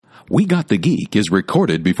We Got the Geek is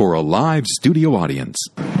recorded before a live studio audience.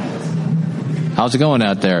 How's it going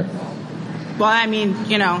out there? Well, I mean,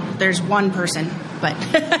 there's one person, but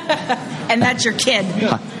and that's your kid.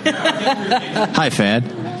 Hi, Fan.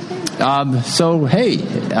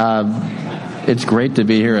 It's great to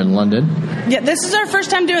be here in London. Yeah, this is our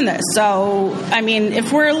first time doing this. So, I mean,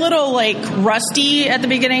 if we're a little, rusty at the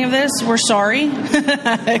beginning of this, we're sorry.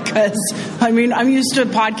 Because, I'm used to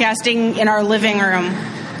podcasting in our living room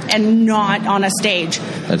and not on a stage,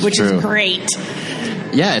 which true. is great.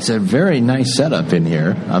 Yeah, it's a very nice setup in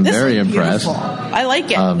here. I'm very impressed. Beautiful. I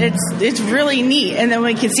like it. It's really neat. And then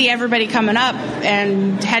we can see everybody coming up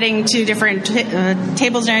and heading to different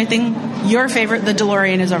tables and everything. Your favorite, the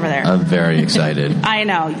DeLorean, is over there. I'm very excited. I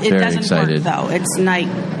know. It doesn't work, though. It's night.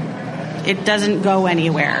 It doesn't go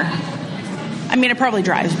anywhere. I mean, it probably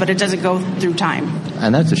drives, but it doesn't go through time.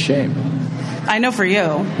 And that's a shame. I know for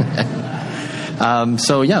you.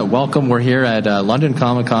 Welcome. We're here at London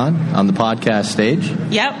Comic Con on the podcast stage.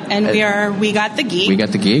 Yep, and We Got the Geek. We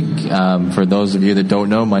Got the Geek. For those of you that don't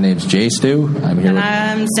know, my name's Jay Stu. I'm here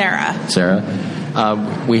I'm Sarah.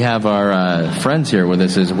 We have our friends here with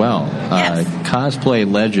us as well. Yes.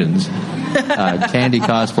 Cosplay legends, Candy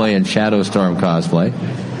Cosplay and Shadowstorm Cosplay.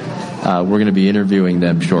 We're going to be interviewing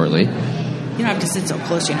them shortly. You don't have to sit so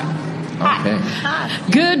close, Okay. Hi.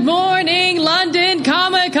 Good morning, London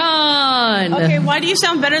Comic Con. Okay, why do you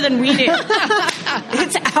sound better than we do?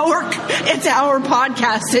 It's our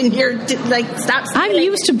podcast, and you're stop. I'm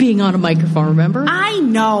used to being on a microphone. Remember? I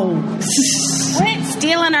know. Quit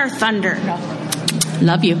stealing our thunder. No.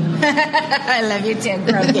 Love you. I love you too,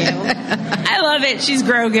 Grogu. I love it. She's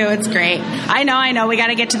Grogu. It's great. I know. We got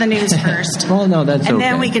to get to the news first. Well, no, that's and okay.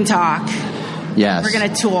 then we can talk. Yes. We're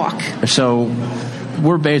going to talk. So.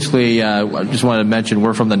 We're basically, I just wanted to mention,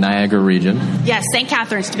 we're from the Niagara region. Yes, St.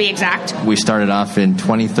 Catharines to be exact. We started off in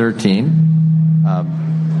 2013,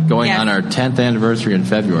 going on our 10th anniversary in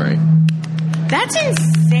February. That's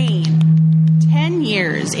insane. 10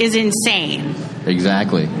 years is insane.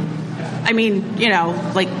 Exactly. I mean,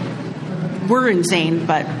 we're insane,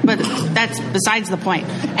 but that's besides the point.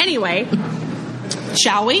 Anyway,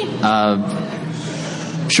 shall we?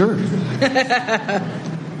 Sure.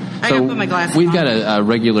 I gotta put my glasses we've on. got a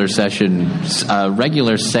regular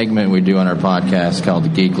segment we do on our podcast called the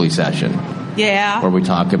Geekly Session. Yeah. Where we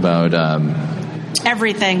talk about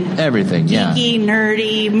everything. Everything, yeah. Geeky,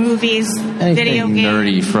 nerdy, movies, anything video games,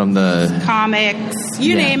 nerdy from the comics,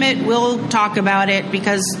 you name it. We'll talk about it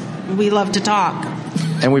because we love to talk.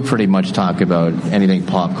 And we pretty much talk about anything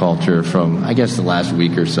pop culture from, I guess, the last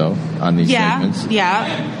week or so on these segments.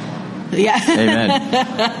 Yeah. Amen.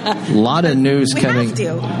 A lot of news coming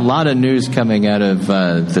out of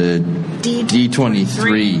the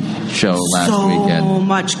D23 show last weekend. So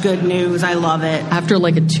much good news. I love it. After a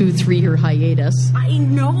 2-3 year hiatus. I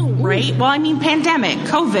know, right? Well, I mean, pandemic,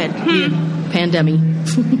 COVID. Pandemic.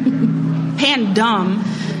 Pandum.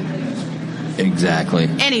 Exactly.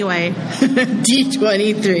 Anyway,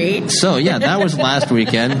 D23. So, that was last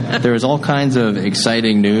weekend. There was all kinds of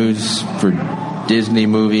exciting news for Disney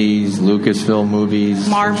movies, Lucasfilm movies,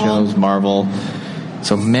 Marvel.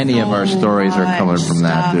 So many of our stories are coming from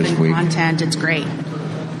that this week. Content, it's great.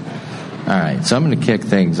 All right, so I'm going to kick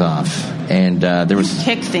things off, and there was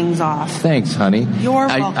kick things off. Thanks, honey. You're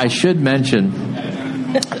welcome. I should mention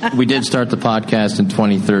we did start the podcast in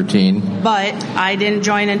 2013, but I didn't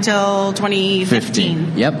join until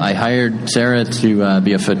 2015. Yep, I hired Sarah to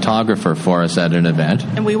be a photographer for us at an event,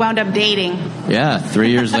 and we wound up dating. Yeah, 3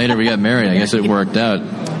 years later we got married. I guess it worked out.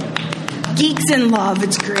 Geeks in love,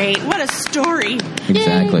 it's great. What a story.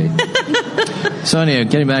 Exactly. So anyway,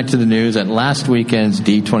 getting back to the news, at last weekend's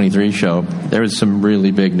D23 show, there was some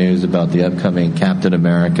really big news about the upcoming Captain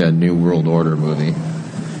America New World Order movie.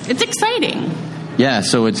 It's exciting. Yeah,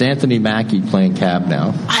 so it's Anthony Mackie playing Cap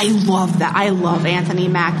now. I love that. I love Anthony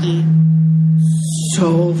Mackie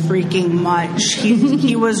so freaking much.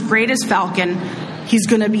 He was great as Falcon. He's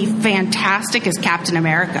going to be fantastic as Captain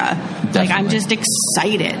America. Definitely. I'm just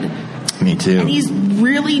excited. Me too. And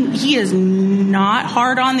he is not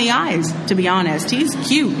hard on the eyes, to be honest. He's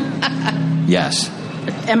cute. Yes.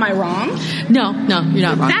 Am I wrong? No, you're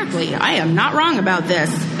not wrong. Exactly. I am not wrong about this.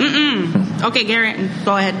 Okay, Garrett,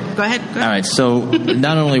 go ahead. All right, so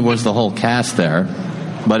not only was the whole cast there,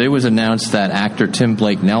 but it was announced that actor Tim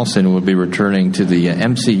Blake Nelson would be returning to the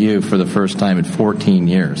MCU for the first time in 14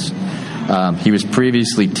 years. He was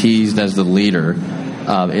previously teased as the leader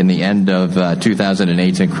in the end of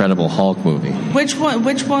 2008's Incredible Hulk movie. Which one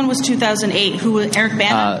was 2008? Who was Eric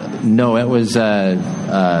Bana? No, it was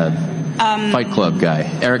Fight Club guy,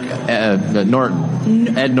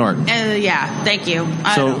 Norton, Ed Norton. Yeah, thank you.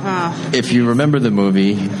 If you remember the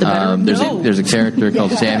movie, there's a character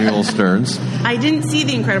called Samuel Stearns. I didn't see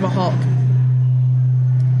The Incredible Hulk.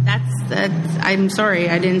 I'm sorry,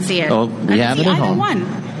 I didn't see it. Oh, we have it at home.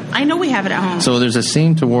 I know we have it at home. So there's a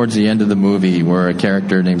scene towards the end of the movie where a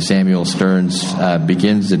character named Samuel Stearns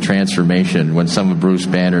begins the transformation when some of Bruce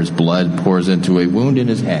Banner's blood pours into a wound in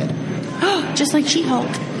his head. Just like She-Hulk.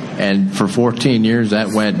 And for 14 years, that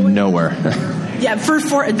went nowhere. Yeah,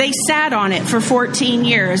 they sat on it for 14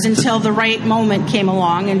 years until the right moment came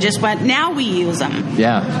along and just went, now we use them.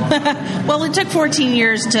 Yeah. Well, it took 14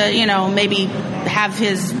 years to, maybe have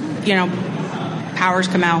his, powers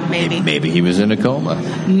come out, maybe. Maybe he was in a coma.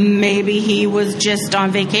 Maybe he was just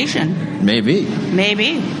on vacation. Maybe.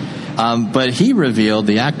 But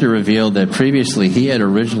the actor revealed that previously he had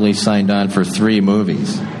originally signed on for 3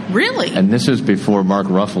 movies. Really? And this was before Mark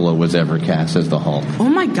Ruffalo was ever cast as the Hulk. Oh,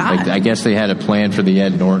 my God. I guess they had a plan for the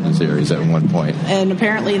Ed Norton series at one point. And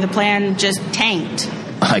apparently the plan just tanked.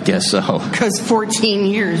 I guess so. Because 14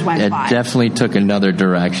 years went by. It definitely took another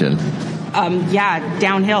direction.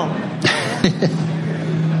 Downhill.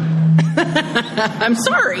 I'm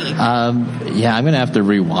sorry. I'm going to have to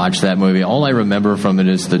rewatch that movie. All I remember from it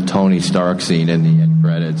is the Tony Stark scene in the end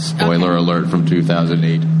credits. Spoiler alert from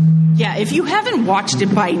 2008. Yeah, if you haven't watched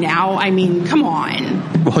it by now, I mean, come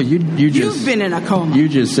on. Well, you've been in a coma. You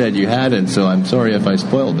just said you hadn't, so I'm sorry if I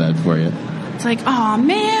spoiled that for you. It's like, oh,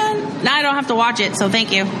 man. Now I don't have to watch it, so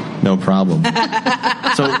thank you. No problem.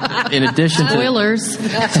 So, in addition to... Spoilers.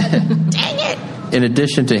 Dang it. In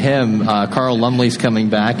addition to him, Carl Lumbly's coming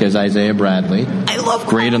back as Isaiah Bradley. I love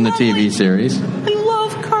Great Carl on the Lumbly. TV series. I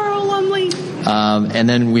love Carl Lumbly. And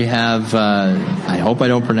then we have, I hope I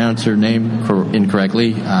don't pronounce her name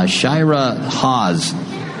incorrectly, Shira Haz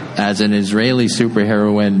as an Israeli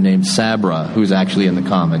superheroine named Sabra, who's actually in the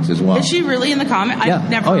comics as well. Is she really in the comic? Yeah.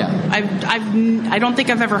 I don't think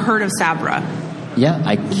I've ever heard of Sabra. Yeah,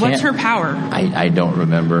 I can't. What's her power? I don't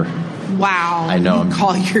remember. Wow. I know. You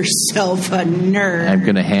call yourself a nerd. I'm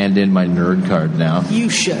going to hand in my nerd card now. You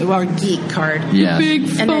should. Or geek card. Yes. Big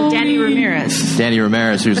and then Danny Ramirez. Danny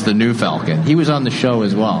Ramirez, who's the new Falcon. He was on the show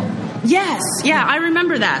as well. Yes. Yeah, I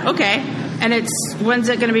remember that. Okay. And when's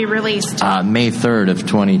it going to be released? May 3rd of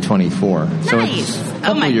 2024. Nice. So it's a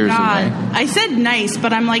couple years God. away. I said nice,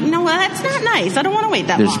 but I'm like, no, that's not nice. I don't want to wait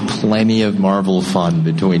that long. There's plenty of Marvel fun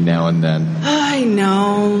between now and then. I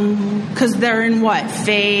know. Because they're in what?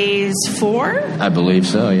 Phase 4? I believe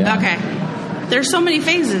so, yeah. Okay. There's so many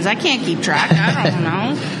phases. I can't keep track. I don't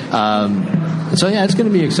know. So, yeah, it's going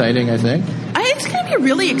to be exciting, I think. It's going to be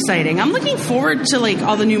really exciting. I'm looking forward to,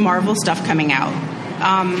 all the new Marvel stuff coming out.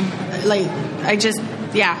 I'm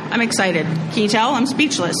excited. Can you tell? I'm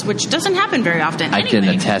speechless, which doesn't happen very often. I can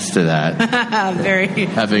attest to that.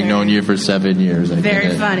 Having known you for 7 years.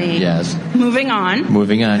 Very funny. Yes. Moving on. Go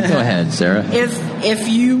ahead, Sarah. If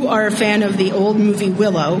you are a fan of the old movie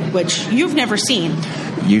Willow, which you've never seen.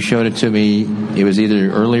 You showed it to me. It was either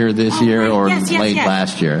earlier this year or late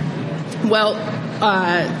last year. Well,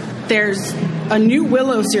 there's a new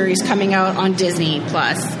Willow series coming out on Disney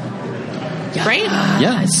Plus. Right?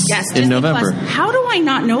 Yes. Disney in November. Plus. How do I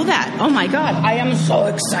not know that? Oh my God, I am so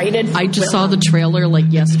excited. I just saw the trailer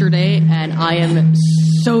yesterday, and I am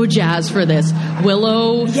so jazzed for this.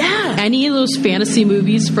 Willow, any of those fantasy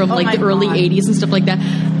movies from the early 80s and stuff like that.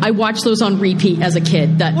 I watched those on repeat as a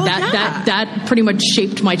kid. That pretty much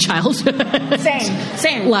shaped my childhood.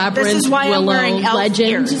 Same. Labyrinth, this is why Willow, I'm wearing elf Legend.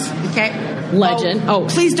 ears. Okay. Legend. Oh,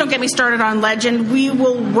 please don't get me started on Legend. We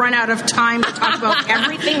will run out of time to talk about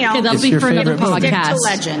everything else. Okay, that'll be for another podcast.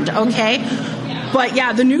 Stick to Legend, okay? But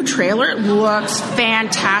yeah, the new trailer looks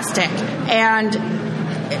fantastic. And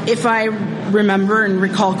if I remember and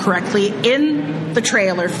recall correctly, in the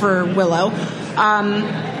trailer for Willow,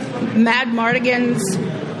 Madmartigan's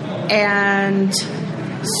and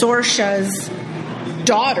Sorsha's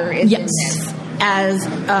daughter is in this as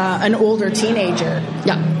an older teenager.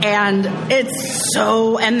 Yeah. And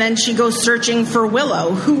and then she goes searching for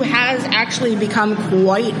Willow, who has actually become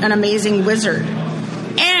quite an amazing wizard.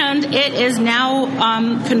 And it is now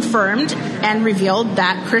confirmed and revealed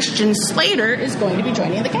that Christian Slater is going to be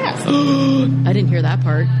joining the cast. I didn't hear that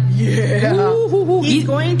part. Yeah. Ooh. He's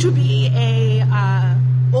going to be a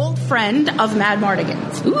old friend of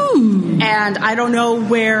Madmartigan's. Ooh. And I don't know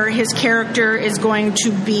where his character is going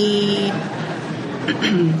to be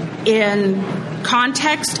in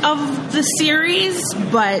context of the series,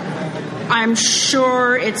 but I'm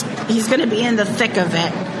sure he's going to be in the thick of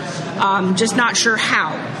it. Just not sure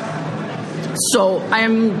how. So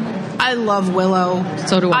I love Willow.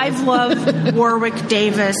 So do I. I've loved Warwick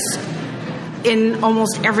Davis in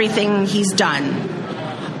almost everything he's done,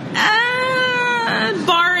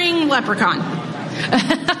 barring Leprechaun.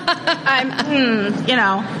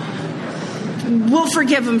 We'll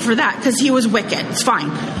forgive him for that because he was wicked. It's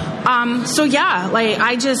fine. So yeah, like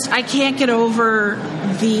I can't get over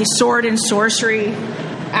the sword and sorcery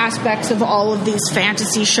aspects of all of these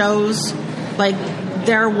fantasy shows. Like,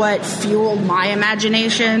 they're what fueled my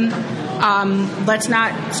imagination. Let's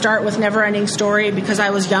not start with Neverending Story, because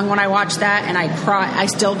I was young when I watched that, and I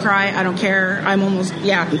still cry. I don't care. I'm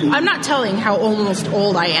not telling how almost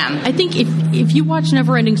old I am. I think if you watch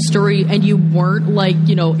Neverending Story and you weren't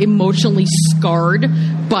emotionally scarred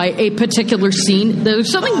by a particular scene,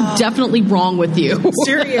 there's something definitely wrong with you.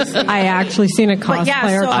 Seriously. I actually seen a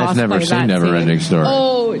cosplayer. I've never seen Neverending Story.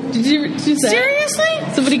 Oh, did you Seriously?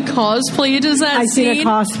 Somebody cosplayed as that scene? I seen a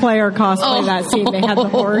cosplayer cosplay that scene. They had the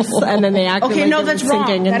horse, and then they acted like they were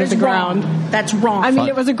sinking into the ground. That's wrong. I mean,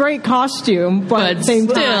 it was a great costume, but same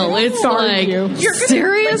still, time, it's like, You're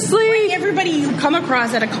seriously? bring everybody you come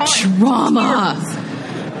across at a con. Drama.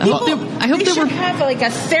 I hope they should have like a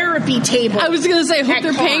therapy table. I was going to say, I hope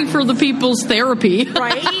they're paying for the people's therapy.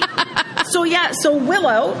 Right? So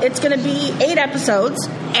Willow, it's going to be 8 episodes,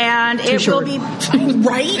 and it will be,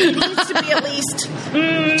 right? It needs to be at least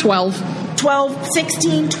 12,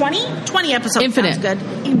 16, 20 episodes. Infinite. Sounds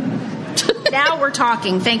good. Now we're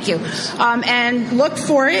talking. Thank you. And look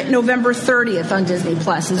for it. November 30th on Disney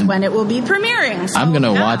Plus is when it will be premiering. So, I'm going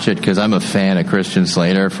to watch it because I'm a fan of Christian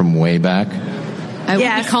Slater from way back. I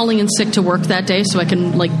will be calling in sick to work that day so I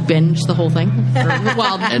can binge the whole thing.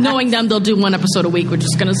 Knowing them, they'll do 1 episode a week, which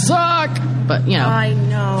is going to suck. But I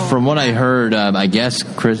know. From what I heard, I guess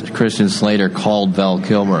Christian Slater called Val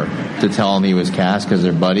Kilmer to tell him he was cast because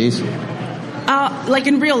they're buddies. Like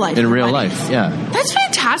in real life. In real life, yeah. That's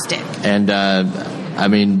fantastic. And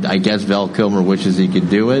I guess Val Kilmer wishes he could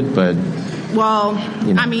do it, but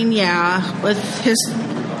with his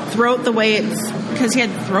throat the way it's, because he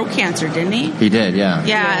had throat cancer, didn't he? He did, yeah.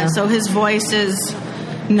 Yeah, so his voice is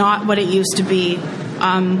not what it used to be.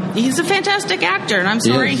 He's a fantastic actor, and I'm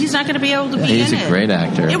sorry he's not going to be able to be in it. He's a great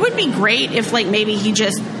actor. It would be great if maybe he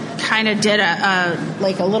just kind of did a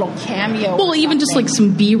little cameo. Well, even just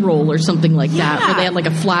some B-roll or something like that, where they had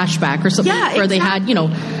a flashback or something, where they had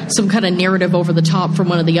some kind of narrative over the top from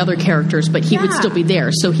one of the other characters, but he would still be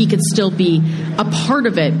there, so he could still be a part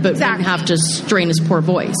of it, but wouldn't have to strain his poor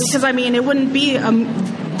voice. Because it wouldn't be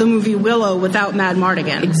the movie Willow without Mad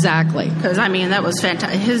Mardigan. Exactly. Because that was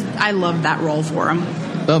fantastic. I loved that role for him.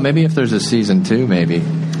 Well, maybe if there's a season 2, maybe.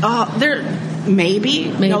 Maybe.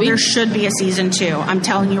 No, there should be a season 2. I'm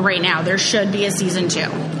telling you right now, there should be a season 2.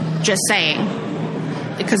 Just saying.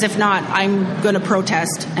 Because if not, I'm going to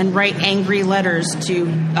protest and write angry letters to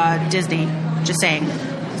Disney. Just saying.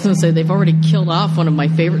 I was going to say, they've already killed off one of my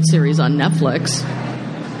favorite series on Netflix.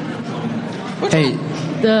 Hey.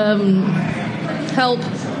 Help.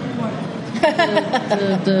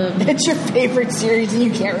 It's your favorite series and you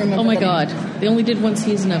can't remember. Oh my God. They only did 1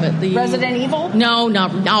 season of it. Resident Evil? No,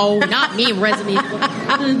 not me, Resident Evil.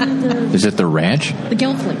 Is it The Ranch? The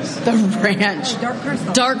Gelflings. The Ranch.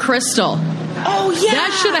 Dark Crystal. Oh, yeah.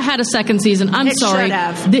 That should have had a 2nd season. I'm sorry. Should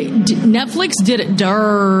have. Netflix did it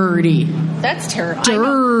dirty. That's terrible.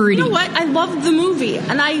 Dirty. You know what? I loved the movie,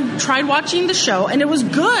 and I tried watching the show, and it was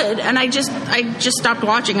good, and I just stopped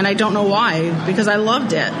watching, and I don't know why, because I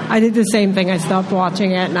loved it. I did the same thing. I stopped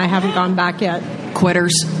watching it, and I haven't gone back yet.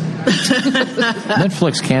 Quitters.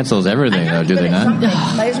 Netflix cancels everything, though, do they not?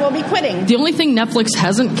 Might as well be quitting. The only thing Netflix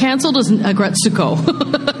hasn't canceled is Agretsuko.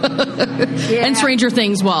 And Stranger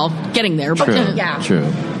Things, getting there. True. But,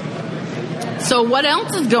 True. So what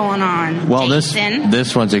else is going on? Well, Jason?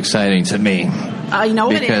 this one's exciting to me. You know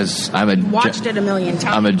because it is. Watched it a million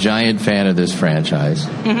times. I'm a giant fan of this franchise.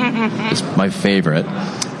 It's my favorite.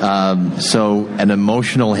 So an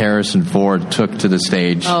emotional Harrison Ford took to the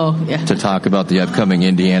stage to talk about the upcoming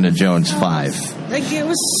Indiana Jones 5. It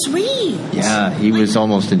was sweet. Yeah, he was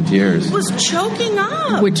almost in tears. He was choking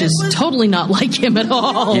up. Which is totally not like him at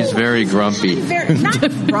all. He's very grumpy. Not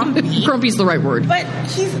grumpy. Grumpy's the right word. But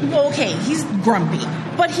he's grumpy.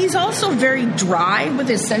 But he's also very dry with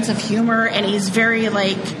his sense of humor, and he's very,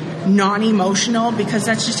 non-emotional, because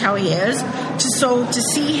that's just how he is. So to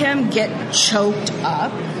see him get choked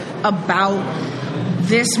up about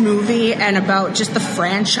this movie and about just the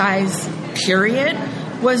franchise period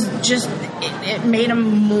was just, it made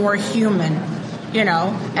him more human,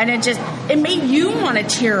 and it made you want to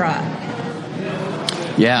tear up.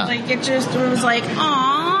 Yeah. It was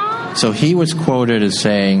aww. So he was quoted as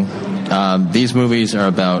saying, these movies are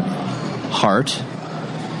about heart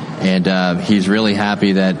And he's really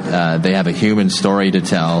happy that they have a human story to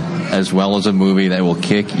tell, as well as a movie that will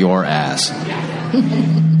kick your ass.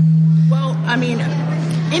 Well, I mean,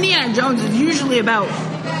 Indiana Jones is usually about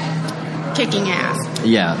kicking ass.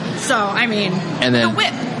 Yeah. So, I mean, and then the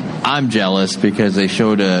whip. I'm jealous because they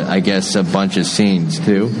showed, I guess, a bunch of scenes,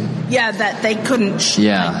 too. Yeah, that they couldn't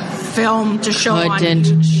film to show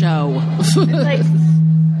couldn't show. Like,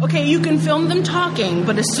 okay, you can film them talking,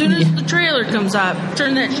 but as soon as the trailer comes up,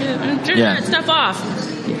 turn that stuff off.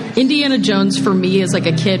 Indiana Jones, for me, as like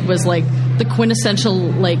a kid, was like the quintessential,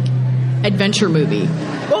 like, adventure movie.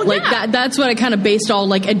 Well, like that's what I kind of based all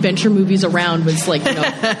like adventure movies around, was like, you know,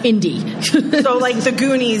 indie. So like the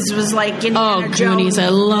Goonies was like Indiana Jones. Goonies, I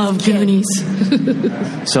love Goonies.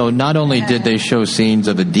 So not only did they show scenes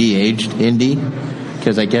of a de-aged Indy,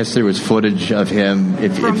 because I guess there was footage of him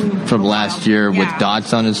from last year with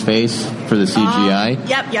dots on his face for the CGI.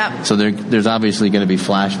 Yep. So there's obviously going to be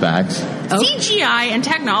flashbacks. CGI and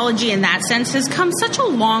technology in that sense has come such a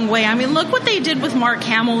long way. I mean, look what they did with Mark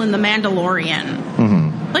Hamill in The Mandalorian. Mm-hmm.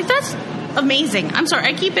 Like, that's amazing. I'm sorry.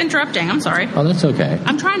 I keep interrupting. I'm sorry. Oh, that's okay.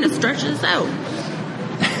 I'm trying to stretch this out.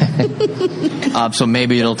 So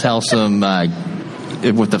maybe it'll tell some...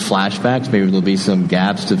 with the flashbacks, maybe there'll be some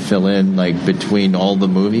gaps to fill in, like, between all the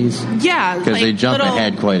movies. Yeah. Because they jump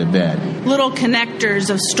ahead quite a bit. Little connectors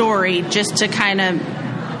of story just to kind of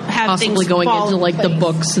have possibly things going fall into, like, the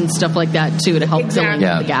books and stuff like that, too, to help fill in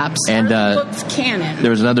the gaps. And the book's canon.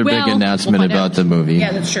 There was another big announcement about the movie.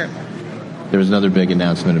 Yeah, that's true. There was another big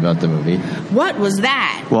announcement about the movie. What was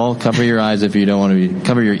that? Well, cover your eyes if you don't want to be...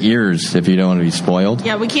 Cover your ears if you don't want to be spoiled.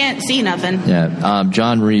 Yeah, we can't see nothing. Yeah.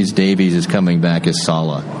 John Rhys Davies is coming back as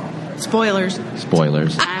Sala. Spoilers. They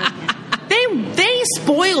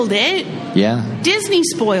spoiled it. Yeah. Disney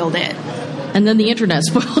spoiled it. And then the internet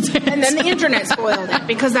spoiled it. And then the internet spoiled it,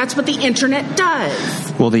 because that's what the internet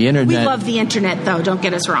does. Well, the internet... We love the internet, though. Don't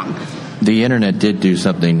get us wrong. The internet did do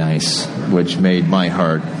something nice, which made my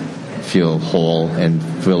heart feel whole and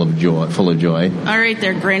full of joy. All right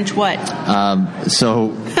there, Grinch. What? And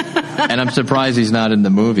I'm surprised he's not in the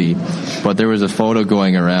movie, but there was a photo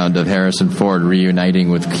going around of Harrison Ford reuniting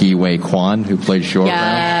with Ke Huy Quan, who played Short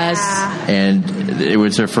Round. Yes. And it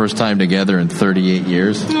was their first time together in 38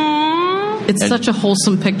 years. It's such a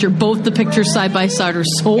wholesome picture. Both the pictures side by side are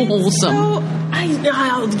so wholesome.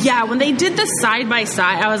 When they did the side by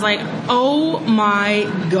side, I was like, oh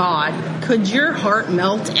my God, could your heart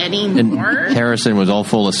melt anymore? And Harrison was all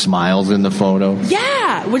full of smiles in the photo.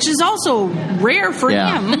 Yeah, which is also rare for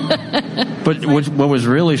him. But what was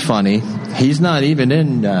really funny, he's not even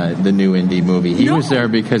in the new indie movie. He was there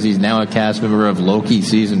because he's now a cast member of Loki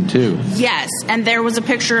Season 2. Yes, and there was a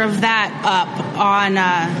picture of that up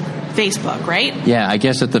on... Facebook, right? Yeah, I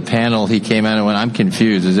guess at the panel he came out and went, I'm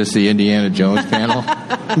confused. Is this the Indiana Jones panel?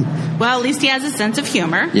 Well, at least he has a sense of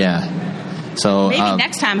humor. Yeah. So maybe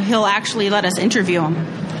next time he'll actually let us interview him.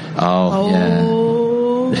 Yeah.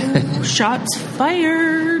 Shots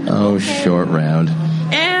fired. Okay. Short Round.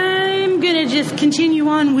 I'm going to just continue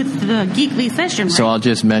on with the Geekly session. Right? So I'll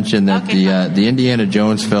just mention that the Indiana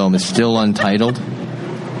Jones film is still untitled.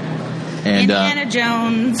 And, Indiana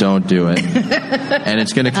Jones. Don't do it. And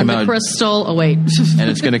it's going to come out... Crystal... Oh, wait. And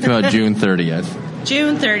it's going to come out June 30th.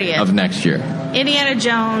 June 30th. Of next year. Indiana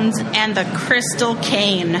Jones and the Crystal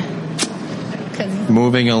Cane.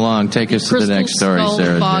 Moving along. Take us to the next story,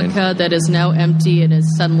 Sarah vodka Jane. That is now empty and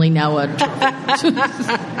is suddenly now a...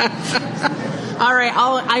 All right.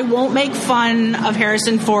 I won't make fun of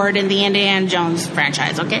Harrison Ford in the Indiana Jones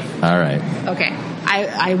franchise, okay? All right. Okay.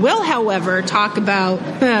 I will, however, talk about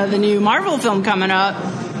the new Marvel film coming up.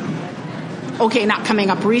 Okay, not coming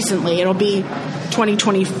up recently. It'll be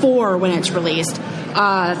 2024 when it's released.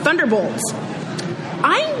 Thunderbolts.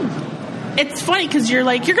 It's funny because you're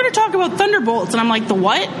like, you're going to talk about Thunderbolts. And I'm like, the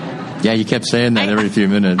what? Yeah, you kept saying that every few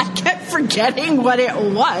minutes. I kept forgetting what it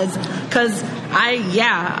was because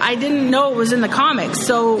I didn't know it was in the comics.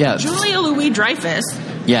 So Julia Louis-Dreyfus.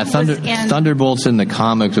 Yeah, Thunderbolts in the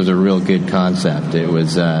comics was a real good concept. It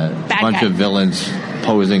was a bunch of villains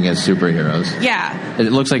posing as superheroes. Yeah.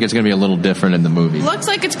 It looks like it's going to be a little different in the movie. Looks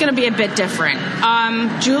like it's going to be a bit different.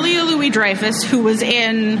 Julia Louis-Dreyfus, who was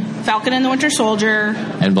in Falcon and the Winter Soldier.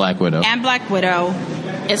 And Black Widow.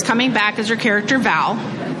 Is coming back as her character Val.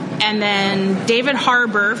 And then David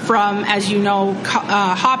Harbour from, as you know,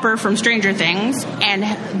 Hopper from Stranger Things and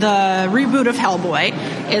the reboot of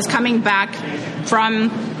Hellboy is coming back from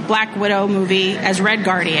Black Widow movie as Red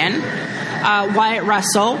Guardian. Wyatt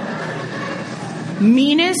Russell,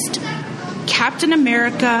 meanest Captain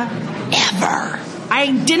America ever.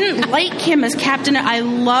 I didn't like him as Captain. I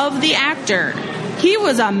love the actor. He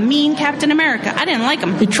was a mean Captain America. I didn't like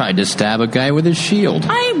him. He tried to stab a guy with his shield.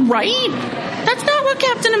 Right? That's not what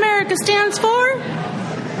Captain America stands for.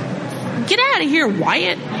 Get out of here,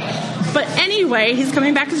 Wyatt. But anyway, he's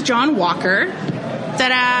coming back as John Walker.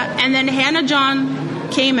 And then Hannah John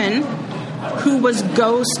Kamen, who was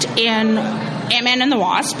Ghost in Ant-Man and the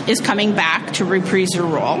Wasp, is coming back to reprise her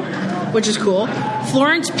role, which is cool.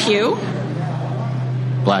 Florence Pugh.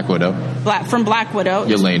 Black Widow. From Black Widow.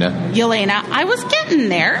 Yelena. I was getting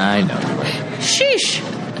there. I know. Sheesh.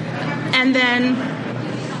 And then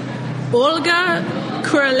Olga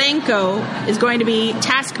Kurylenko is going to be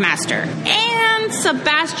Taskmaster. And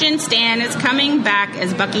Sebastian Stan is coming back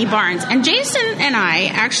as Bucky Barnes. And Jason and I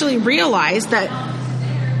actually realized that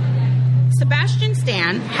Sebastian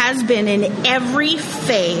Stan has been in every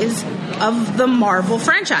phase of the Marvel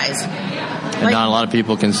franchise. And not a lot of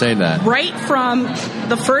people can say that. Right from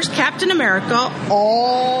the first Captain America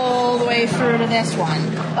all the way through to this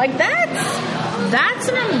one. Like, that's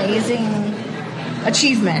an amazing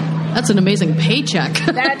achievement. That's an amazing paycheck.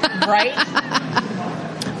 That's right.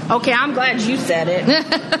 Okay, I'm glad you said it.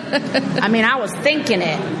 I mean, I was thinking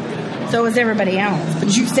it. So was everybody else.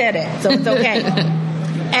 But you said it, so it's okay.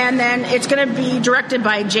 And then it's going to be directed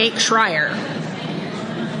by Jake Schreier.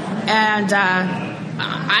 And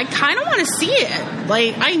I kind of want to see it.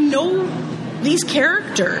 Like, I know these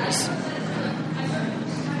characters.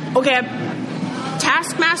 Okay,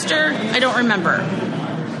 Taskmaster, I don't remember.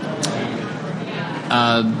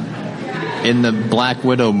 In the Black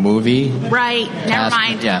Widow movie. Right, never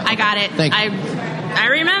mind. Yeah. I got it. I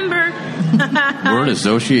remember. Word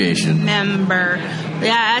association. Remember.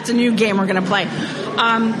 Yeah, that's a new game we're going to play.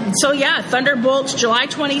 So, yeah, Thunderbolts, July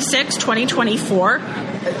 26, 2024.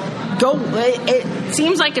 It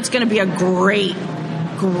seems like it's going to be a great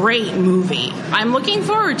movie. I'm looking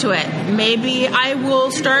forward to it. Maybe I will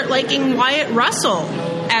start liking Wyatt Russell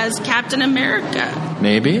as Captain America.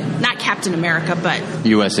 Maybe? Not Captain America, but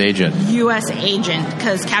U.S. Agent. U.S. Agent,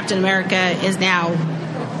 because Captain America is now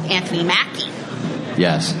Anthony Mackie.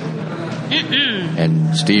 Yes.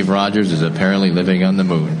 And Steve Rogers is apparently living on the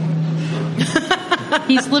moon.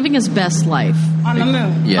 He's living his best life. On the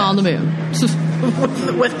moon. Yes. On the moon.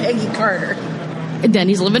 with Peggy Carter. And then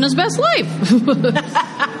he's living his best life.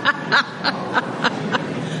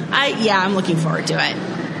 I'm looking forward to it.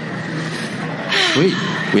 Sweet.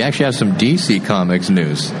 We actually have some DC Comics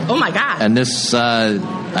news. Oh, my God. And this,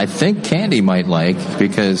 I think Candy might like,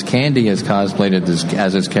 because Candy has cosplayed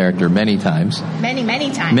as his character many times. Many,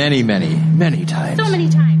 many times. Many, many, many times. So many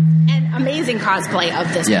times. And amazing cosplay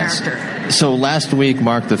of this character. So last week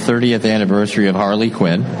marked the 30th anniversary of Harley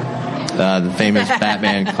Quinn, the famous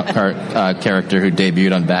Batman character who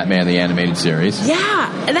debuted on Batman the Animated Series.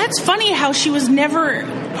 Yeah, and that's funny how she was never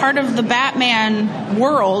part of the Batman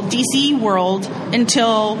world, DC world,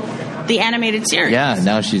 until the animated series. Yeah,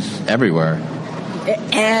 now she's everywhere.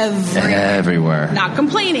 Everywhere. Not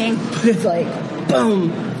complaining, but it's like,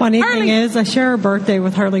 boom. Funny thing is, I share a birthday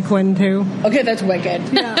with Harley Quinn, too. Okay, that's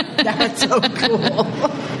wicked. Yeah. That's so cool.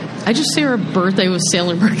 I just share a birthday with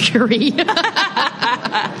Sailor Mercury.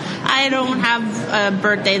 I don't have a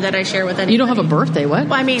birthday that I share with anybody. You don't have a birthday? What?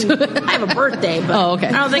 Well, I mean, I have a birthday, but okay.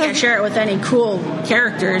 I don't think I share it with any cool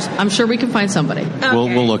characters. I'm sure we can find somebody. Okay.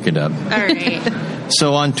 We'll look it up. All right.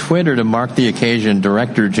 So on Twitter, to mark the occasion,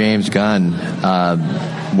 director James Gunn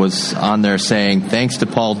was on there saying, thanks to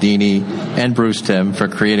Paul Dini and Bruce Timm for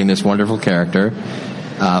creating this wonderful character.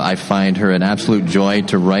 I find her an absolute joy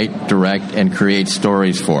to write, direct, and create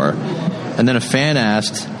stories for. And then a fan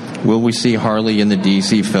asked, will we see Harley in the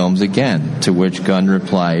DC films again? To which Gunn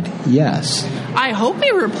replied, yes. I hope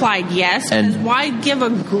he replied yes, because why give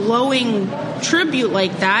a glowing tribute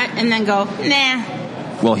like that and then go,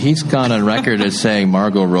 nah. Well, he's gone on record as saying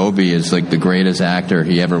Margot Robbie is like the greatest actor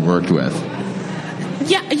he ever worked with.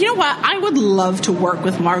 Yeah, you know what? I would love to work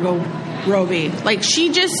with Margot Robbie. Like,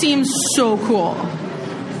 she just seems so cool.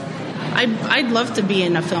 I'd love to be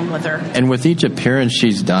in a film with her. And with each appearance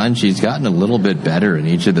she's done, she's gotten a little bit better in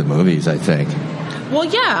each of the movies, I think. Well,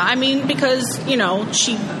 yeah, I mean, because, you know,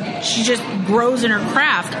 she just grows in her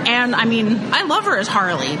craft. And, I mean, I love her as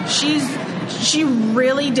Harley. She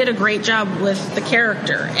really did a great job with the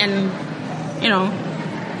character. And, you know,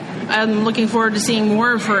 I'm looking forward to seeing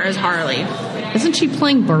more of her as Harley. Isn't she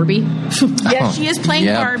playing Barbie? Yes, she is playing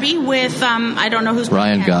Barbie with, I don't know who's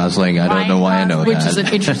Ryan Gosling. I don't know why I know that. Which is an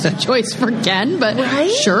interesting choice for Ken, but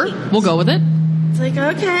sure, we'll go with it. It's like,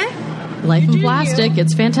 okay. Life in Plastic,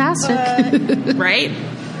 it's fantastic. Right?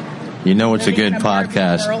 You know it's a good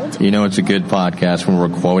podcast. You know it's a good podcast when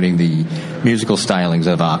we're quoting the musical stylings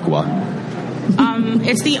of Aqua.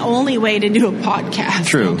 It's the only way to do a podcast.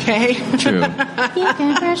 True. Okay? True. You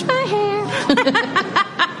can brush my hair.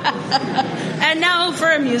 And now for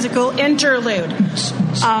a musical interlude.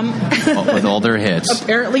 With all their hits.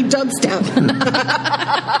 Apparently dubstep.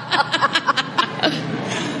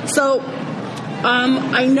 So,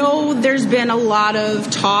 I know there's been a lot of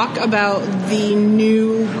talk about the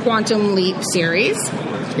new Quantum Leap series.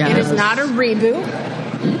 Yes. It is not a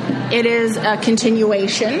reboot. It is a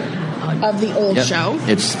continuation of the old show.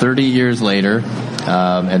 It's 30 years later,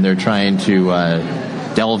 and they're trying to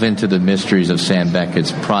delve into the mysteries of Sam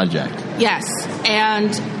Beckett's project. Yes, and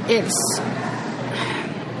it's...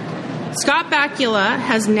 Scott Bakula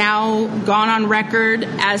has now gone on record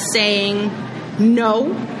as saying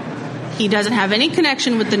no, he doesn't have any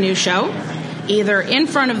connection with the new show, either in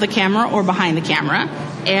front of the camera or behind the camera.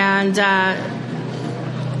 And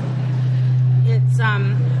it's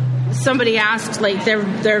somebody asked, like, there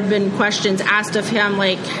have been questions asked of him,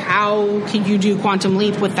 like, how can you do Quantum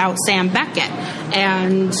Leap without Sam Beckett?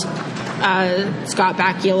 And Scott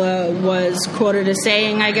Bakula was quoted as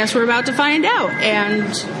saying, I guess we're about to find out.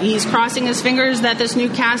 And he's crossing his fingers that this new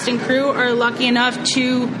cast and crew are lucky enough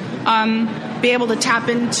to be able to tap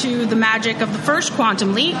into the magic of the first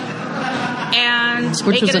Quantum Leap. And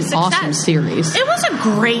which was an awesome series. It was a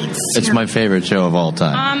great series. It's my favorite show of all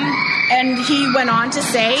time. And he went on to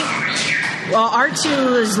say, well,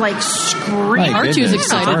 R2 is like screaming. R2 is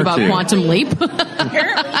excited about Quantum Leap.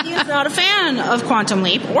 Apparently, he's not a fan of Quantum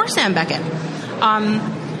Leap or Sam Beckett.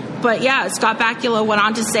 But yeah, Scott Bakula went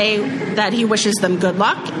on to say that he wishes them good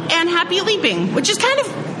luck and happy leaping, which is kind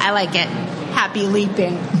of, I like it. Happy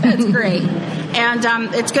leaping. That's great.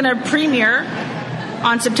 And it's going to premiere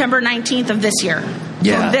on September 19th of this year.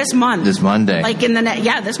 Yeah. So this month. This Monday. Like in the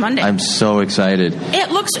this Monday. I'm so excited. It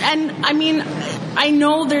looks, and I mean, I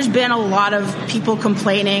know there's been a lot of people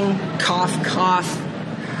complaining, cough, cough,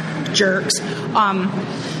 jerks.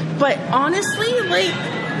 But honestly, like,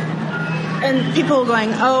 and people going,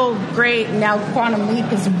 oh, great, now Quantum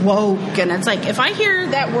Leap is woke. And it's like, if I hear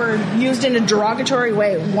that word used in a derogatory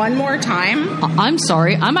way one more time. I'm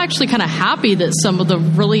sorry. I'm actually kind of happy that some of the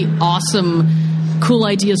really awesome, cool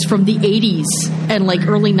ideas from the 80s and like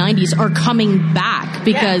early 90s are coming back,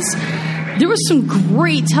 because there was some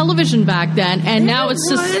great television back then, and now it's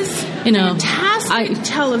just, you know, fantastic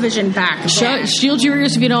television back then. Shield your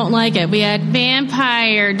ears if you don't like it. We had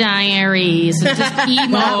Vampire Diaries. It's just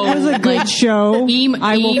emo. That was a good show.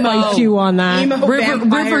 I will fight you on that.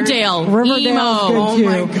 Riverdale. Riverdale's emo. good too.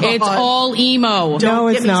 Oh my God. It's all emo. No,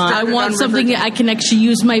 it's not. I want something that I can actually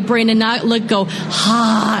use my brain and not go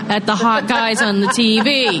at the hot guys on the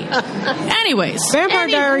TV. Anyways, Vampire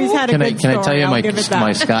Diaries had a good story. Can I tell you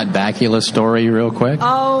my Scott Bakula story real quick?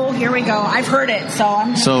 Oh, here we go. I've heard it, so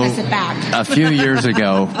I'm going to sit back. A few years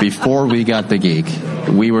ago, before we got the Geek,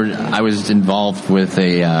 I was involved with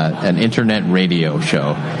an internet radio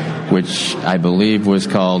show, which I believe was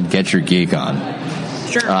called Get Your Geek On.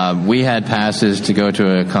 Sure. We had passes to go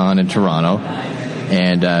to a con in Toronto,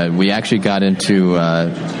 and we actually got into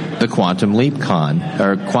the Quantum Leap Con,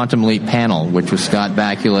 or Quantum Leap panel, which was Scott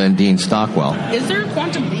Bakula and Dean Stockwell. Is there a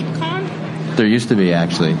Quantum Leap Con? There used to be,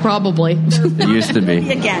 actually. Probably. There used to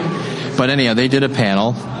be. Again. But anyhow, they did a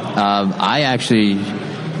panel. I actually,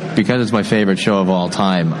 because it's my favorite show of all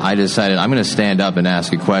time, I decided I'm going to stand up and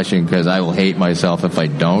ask a question, because I will hate myself if I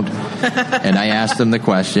don't. And I asked them the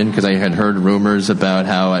question because I had heard rumors about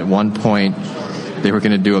how at one point they were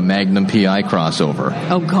going to do a Magnum PI crossover.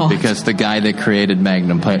 Oh, God. Because the guy that created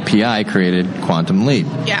Magnum PI created Quantum Leap.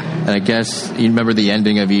 Yeah. And I guess you remember the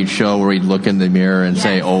ending of each show where he'd look in the mirror and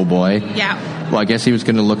say, oh, boy. Yeah. Well, I guess he was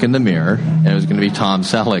going to look in the mirror, and it was going to be Tom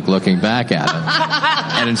Selleck looking back at him.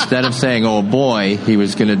 And instead of saying, oh, boy, he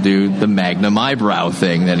was going to do the Magnum eyebrow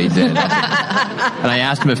thing that he did. And I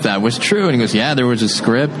asked him if that was true, and he goes, yeah, there was a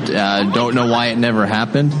script. Don't know why it never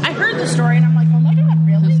happened. I heard the story, and I'm like, oh, my God,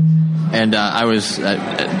 really?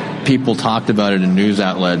 And people talked about it in news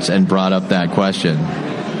outlets and brought up that question.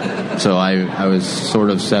 So I was sort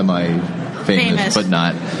of semi-famous, but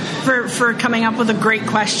not. For coming up with a great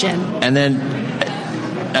question. And then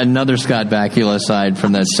another Scott Bakula aside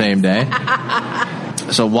from that same day.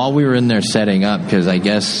 So while we were in there setting up, because I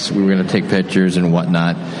guess we were going to take pictures and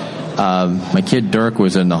whatnot, my kid Dirk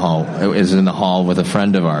was in the hall with a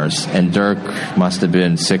friend of ours, and Dirk must have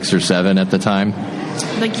been 6 or 7 at the time.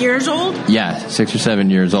 Like years old? Yeah, 6 or 7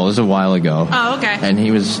 years old. This is a while ago. Oh, okay. And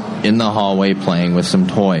he was in the hallway playing with some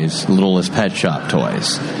toys, Littlest Pet Shop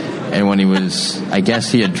toys. And when I guess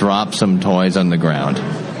he had dropped some toys on the ground.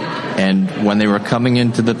 And when they were coming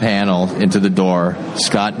into the panel, into the door,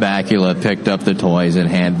 Scott Bakula picked up the toys and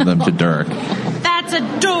handed them to Dirk. That's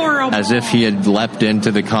That's adorable. As if he had leapt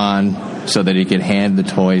into the con so that he could hand the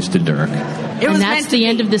toys to Dirk. And that's the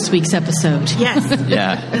end of this week's episode. Yes.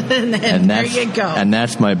 Yeah. and there you go. And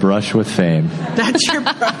that's my brush with fame. That's your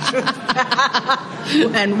brush with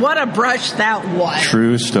fame. And what a brush that was.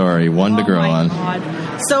 True story. One to grow on.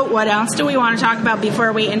 God. So what else do we want to talk about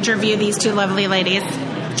before we interview these two lovely ladies?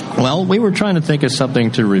 Well, we were trying to think of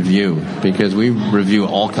something to review because we review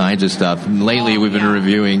all kinds of stuff. Lately, we've been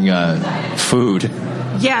reviewing food.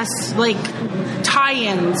 Yes, like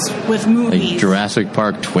tie-ins with movies. Like Jurassic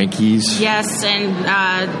Park Twinkies. Yes, and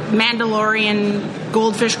Mandalorian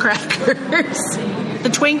goldfish crackers. The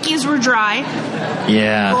Twinkies were dry.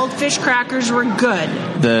 Yeah. Goldfish crackers were good.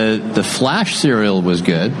 The Flash cereal was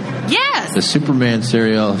good. Yes. The Superman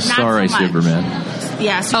cereal. Sorry, so much. Superman.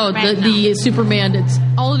 Yeah, Superman, the Superman, it's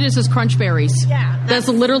all it is crunch berries. Yeah. That's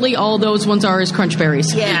literally all those ones are is crunch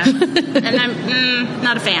berries. Yeah. And I'm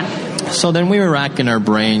not a fan. So then we were racking our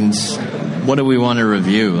brains. What do we want to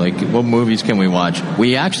review? Like, what movies can we watch?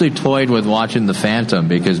 We actually toyed with watching The Phantom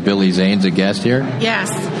because Billy Zane's a guest here. Yes.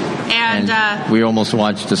 And we almost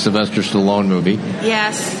watched a Sylvester Stallone movie.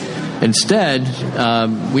 Yes. Instead,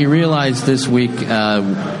 we realized this week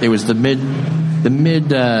it was the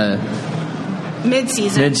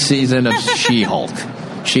mid-season of She-Hulk.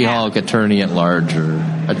 She-Hulk, Attorney at Large, or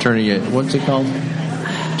Attorney at, what's it called?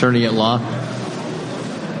 Attorney at Law?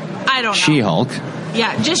 I don't know. She-Hulk.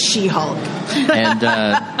 Yeah, just She-Hulk. And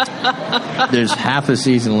there's half a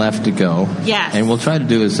season left to go. Yes. And we'll try to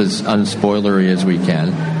do this as unspoilery as we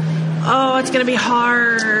can. Oh, it's going to be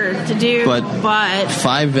hard to do, but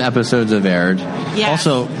 5 episodes have aired. Yes.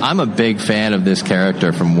 Also, I'm a big fan of this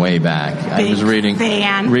character from way back. I was reading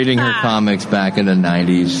her comics back in the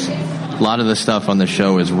 90s. A lot of the stuff on the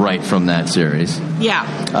show is right from that series.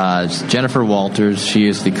 Yeah. It's Jennifer Walters. She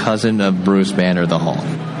is the cousin of Bruce Banner, the Hulk.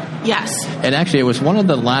 Yes. And actually, it was one of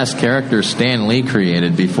the last characters Stan Lee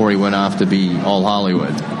created before he went off to be all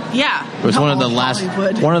Hollywood. Yeah. It was one of the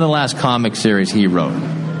last comic series he wrote.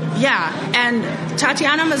 Yeah, and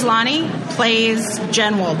Tatiana Maslany plays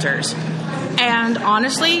Jen Walters. And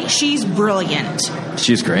honestly, she's brilliant.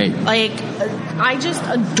 She's great. Like, I just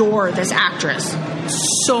adore this actress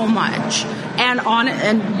so much. And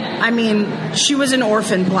I mean, she was in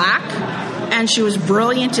Orphan Black, and she was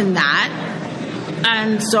brilliant in that.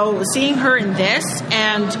 And so seeing her in this,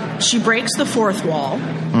 and she breaks the fourth wall,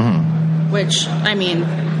 which, I mean,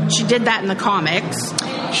 she did that in the comics.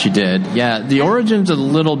 She did. Yeah, the origin's a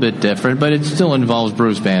little bit different, but it still involves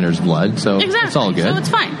Bruce Banner's blood, so it's all good. So it's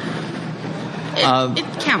fine. It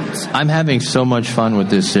counts. I'm having so much fun with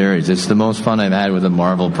this series. It's the most fun I've had with a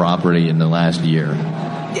Marvel property in the last year.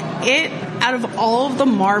 Out of all of the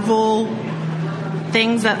Marvel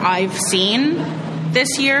things that I've seen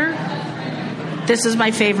this year, this is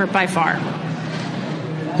my favorite by far.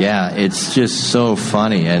 Yeah, it's just so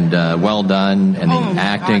funny and well done, and the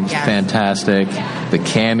acting's fantastic. The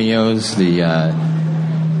cameos, the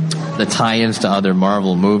tie-ins to other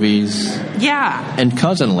Marvel movies. Yeah. And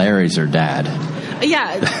Cousin Larry's her dad.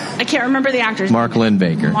 Yeah, I can't remember the actor's Mark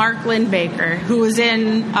Lindbaker. Mark Lindbaker, who was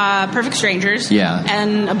in Perfect Strangers. Yeah.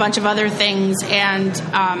 And a bunch of other things, and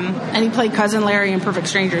he played Cousin Larry in Perfect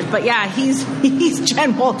Strangers. But yeah, he's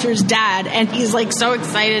Jen Walters' dad, and he's like so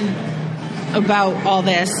excited about all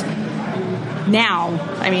this now.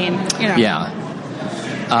 I mean, you know. Yeah.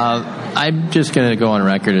 I'm just going to go on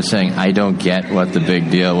record as saying I don't get what the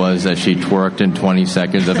big deal was that she twerked in 20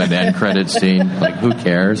 seconds of an end credit scene. Like, who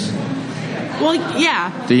cares? Well,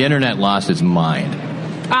 yeah. The internet lost its mind.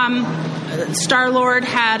 Star-Lord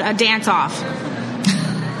had a dance-off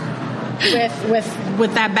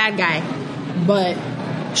with that bad guy, but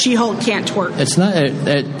She-Hulk can't twerk. It's not.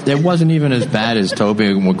 It wasn't even as bad as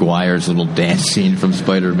Tobey Maguire's little dance scene from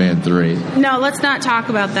Spider-Man 3. No, let's not talk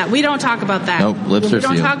about that. We don't talk about that. Nope, lips are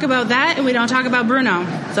sealed. We don't talk about that, and we don't talk about Bruno.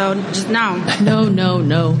 So just no.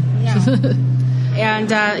 No. Yeah.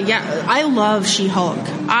 And I love She-Hulk.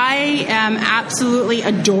 I am absolutely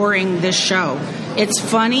adoring this show. It's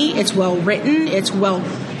funny. It's well written. It's well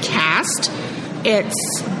cast.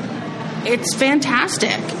 It's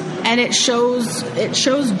fantastic. And it shows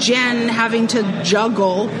Jen having to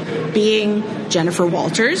juggle being Jennifer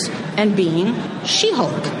Walters and being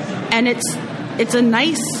She-Hulk, and it's a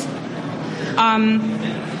nice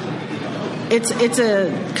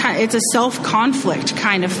it's a self-conflict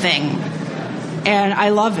kind of thing, and I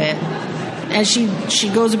love it. And she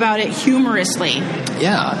goes about it humorously,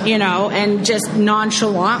 yeah, you know, and just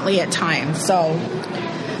nonchalantly at times. So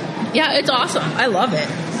yeah, it's awesome. I love it.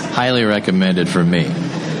 Highly recommended for me.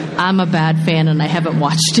 I'm a bad fan and I haven't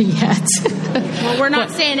watched it yet. Well, we're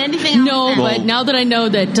not saying anything else. No, but now that I know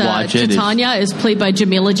that Titania is played by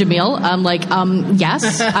Jamila Jamil, I'm like,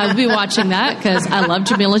 yes, I'll be watching that because I love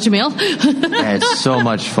Jamila Jamil. It's so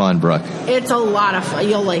much fun, Brooke. It's a lot of fun.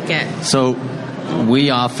 You'll like it. So we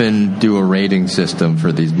often do a rating system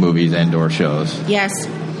for these movies and/or shows. Yes.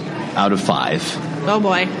 Out of 5. Oh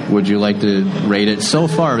boy. Would you like to rate it so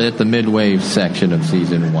far at the midway section of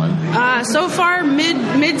season 1? So far,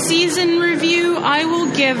 mid-season review, I will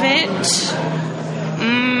give it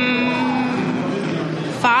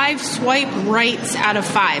 5 swipe rights out of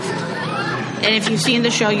 5. And if you've seen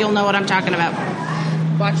the show, you'll know what I'm talking about.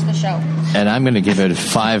 Watch the show. And I'm going to give it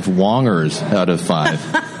 5 Wongers out of 5.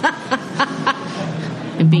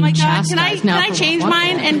 And being oh my God! Can I change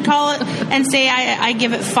mine and call it and say I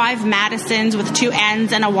give it 5 Madisons with 2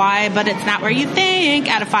 N's and a Y, but it's not where you think.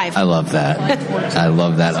 Out of 5. I love that. I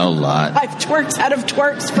love that a lot. 5 twerks out of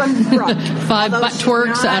twerks from Brooke. 5 butt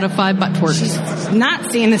twerks out of 5 butt twerks. She's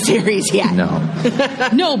not seen the series yet. No.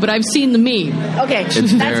 No, but I've seen the meme. Okay,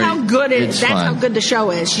 that's how good it is. That's how good the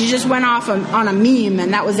show is. She just went off on a meme,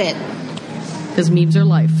 and that was it. Because memes are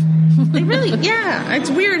life. They really, yeah.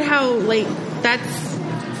 It's weird how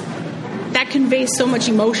that conveys so much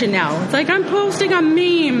emotion now. It's like, I'm posting a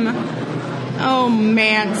meme. Oh,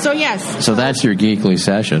 man. So, yes. So that's your geekly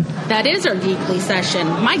session. That is our geekly session.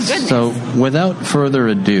 My goodness. So, without further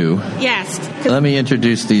ado, yes. Let me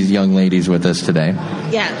introduce these young ladies with us today.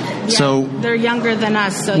 Yeah. So they're younger than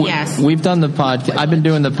us, so yes. We've done the podcast. I've been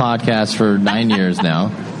doing the podcast for 9 years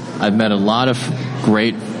now. I've met a lot of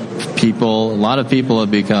great people. A lot of people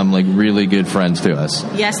have become like really good friends to us.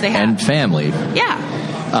 Yes, they have. And family. Yeah.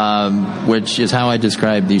 Which is how I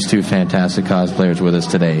describe these 2 fantastic cosplayers with us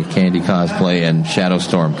today, Candy Cosplay and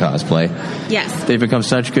Shadowstorm Cosplay. Yes. They've become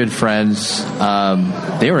such good friends.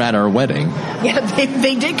 They were at our wedding. Yeah,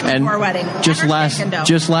 they did come to our wedding.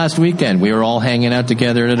 Just last weekend, we were all hanging out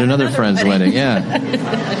together at another friend's wedding.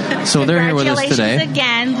 Yeah. So they're here with us today. Congratulations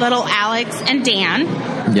again, little Alex and Dan.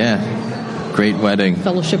 Yeah. Great wedding.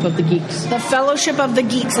 Fellowship of the Geeks. The Fellowship of the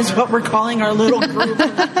Geeks is what we're calling our little group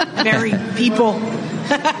of married people.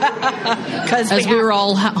 As we were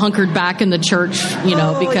all hunkered back in the church,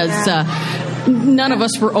 because none of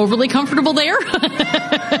us were overly comfortable there.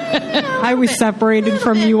 I was separated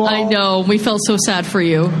from you all. I know. We felt so sad for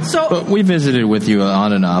you. But we visited with you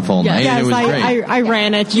on and off all night. Yes, it was great. I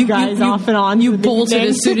ran at you guys off and on. You bolted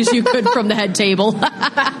as soon as you could from the head table.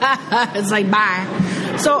 It's like, bye.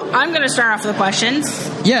 So I'm going to start off with the questions.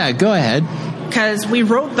 Yeah, go ahead. Because we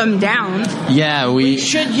wrote them down. Yeah, we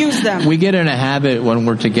should use them. We get in a habit when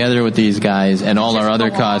we're together with these guys and all our other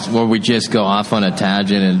costs where we just go off on a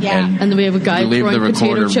tangent and then we have a guy throwing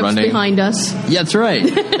potato chips running behind us. Yeah, that's right.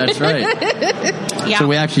 That's right. Yeah. So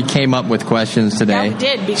we actually came up with questions today. Yeah, we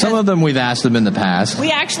did. Because some of them we've asked them in the past.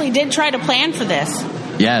 We actually did try to plan for this.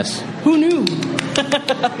 Yes. Who knew?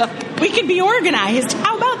 We could be organized.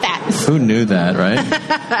 How about that? Who knew that,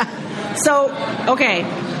 right? So, okay.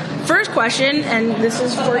 First question, and this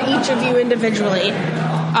is for each of you individually.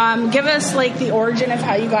 Give us the origin of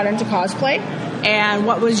how you got into cosplay, and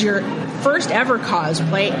what was your first ever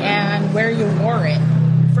cosplay, and where you wore it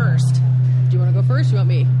first. Do you want to go first? Or you want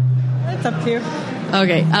me? That's up to you.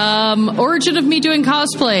 Okay. Origin of me doing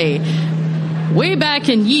cosplay. Way back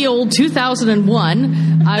in ye old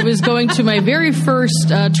 2001, I was going to my very first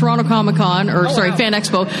Toronto Comic-Con, Fan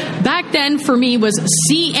Expo. Back then, for me, was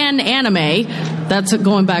CN Anime. That's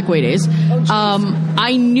going back way days.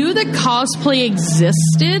 I knew that cosplay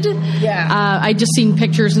existed. Yeah. I just seen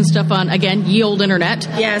pictures and stuff on, again, ye old internet.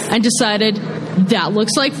 Yes. And decided, that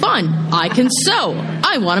looks like fun. I can sew.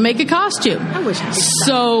 I want to make a costume. I wish I could sew.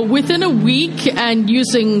 So within a week and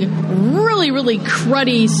using really, really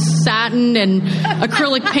cruddy satin and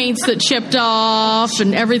acrylic paints that chipped off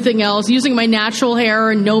and everything else, using my natural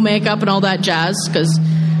hair and no makeup and all that jazz, because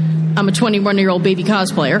I'm a 21-year-old baby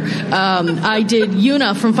cosplayer, I did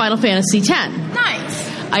Yuna from Final Fantasy X.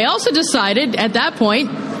 Nice. I also decided at that point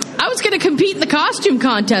I was going to compete in the costume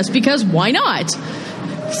contest, because why not?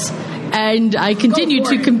 And I continued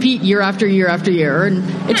to compete year after year after year. And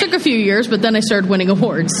it took a few years, but then I started winning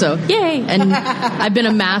awards. So, yay. And I've been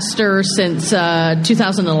a master since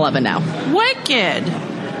 2011 now. Wicked.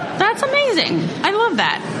 That's amazing. I love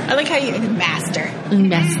that. I like how you... Master.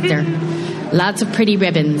 Lots of pretty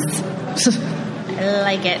ribbons. I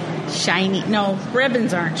like it. Shiny. No,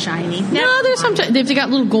 ribbons aren't shiny. No, there's some... They've got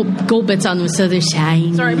little gold bits on them, so they're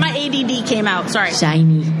shiny. Sorry, my ADD came out. Sorry.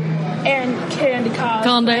 Shiny. And Candy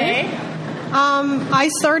Cosplay. I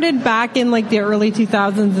started back in the early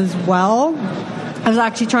 2000s as well. I was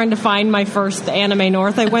actually trying to find my first Anime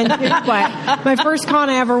North I went to, but my first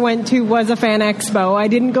con I ever went to was a fan expo. I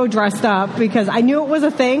didn't go dressed up because I knew it was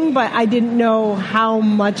a thing, but I didn't know how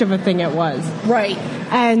much of a thing it was. Right.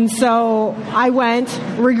 And so I went,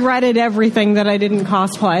 regretted everything that I didn't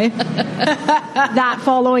cosplay. That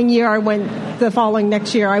following year,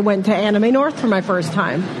 next year, I went to Anime North for my first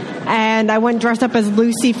time. And I went dressed up as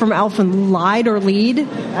Lucy from Elf and Lied or Lead. It's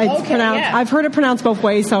pronounced. Yeah. I've heard it pronounced both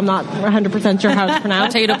ways, so I'm not 100% sure how it's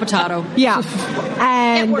pronounced. Potato. Yeah.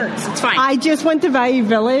 And it works. It's fine. I just went to Value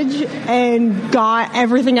Village and got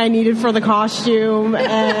everything I needed for the costume.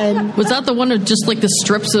 And was that the one with just like the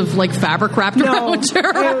strips of like fabric wrapped around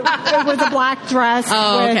her? It was a black dress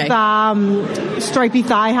with stripy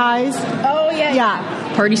thigh highs. Oh, yeah. Yeah.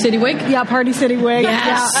 Party City wig? Yeah, Party City wig.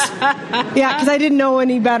 Yes. Yeah, because I didn't know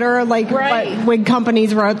any better, what wig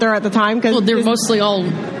companies were out there at the time. Well, they're mostly all,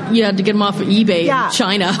 you had to get them off of eBay in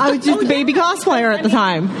China. I was just a baby cosplayer at the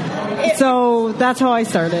time. So that's how I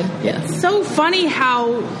started. Yeah. It's so funny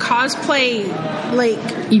how cosplay,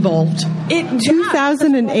 evolved.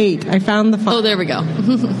 2008, I found the file. Oh, there we go.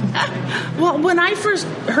 Well, when I first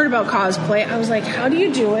heard about cosplay, I was like, how do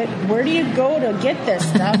you do it? Where do you go to get this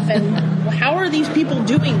stuff? And how are these people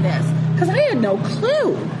doing this? Because I had no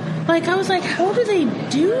clue. I was like, how do they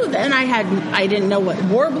do that? And I didn't know what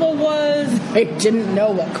Worbla was. I didn't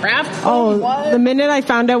know what craft foam was. The minute I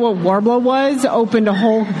found out what Worbla was, opened a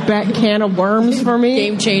whole can of worms for me.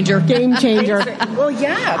 Game changer. Well,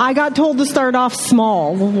 yeah. I got told to start off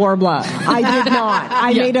small with Worbla. I did not.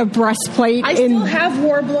 I made a breastplate. I still have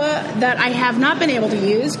Worbla that I have not been able to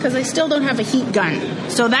use because I still don't have a heat gun.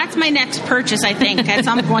 So that's my next purchase, I think, at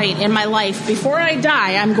some point in my life. Before I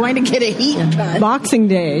die, I'm going to get a heat gun. Boxing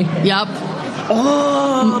Day. Yep.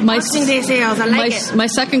 Oh, Boxing Day sales. I like it. My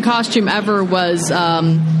second costume ever was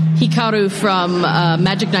Hikaru from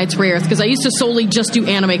Magic Knights Rayearth, because I used to solely just do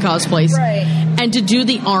anime cosplays. Right. And to do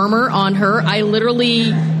the armor on her, I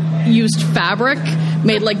literally used fabric,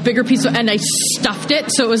 made bigger pieces, and I stuffed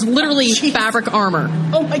it, so it was literally fabric armor.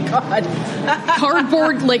 Oh my god.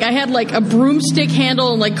 Cardboard, I had a broomstick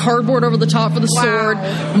handle and cardboard over the top for the sword,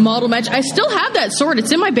 model match. I still have that sword.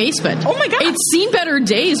 It's in my basement. Oh my god. It's seen better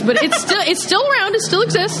days, but it's still around. It still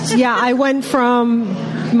exists. Yeah, I went from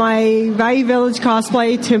my Value Village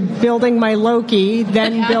cosplay to building my Loki,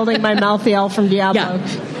 then building my Malthael from Diablo.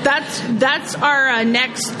 Yeah. That's our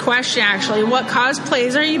next question, actually. What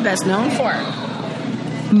cosplays are you best known for?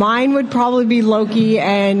 Mine would probably be Loki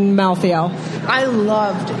and Malthael. I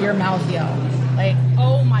loved your Malthael.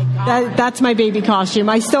 Oh my god. That's my baby costume.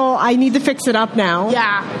 I need to fix it up now.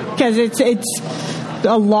 Yeah. Because it's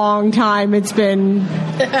a long time it's been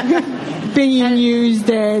being used,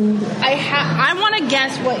 and I want to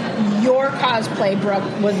guess what your cosplay, Brooke,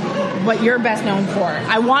 was what you're best known for.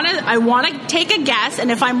 I want to take a guess, and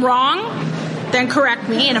if I'm wrong, then correct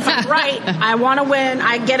me, and if I'm right, I want to win.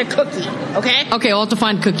 I get a cookie. Okay. Okay, we'll have to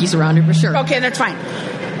find cookies around here for sure. Okay, that's fine.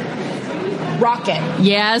 Rocket.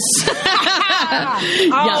 Yes.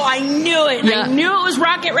 I knew it. Yeah. I knew it was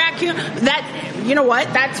Rocket Raccoon. You know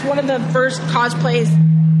what? That's one of the first cosplays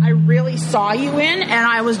I really saw you in, and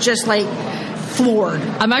I was just floored.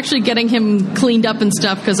 I'm actually getting him cleaned up and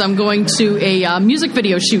stuff because I'm going to a music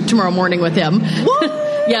video shoot tomorrow morning with him. What?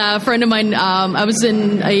 Yeah, a friend of mine, I was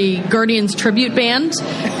in a Guardians tribute band,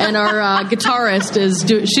 and our guitarist is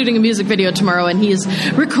shooting a music video tomorrow, and he's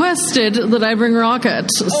requested that I bring Rocket.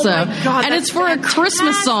 Oh my God, and it's for a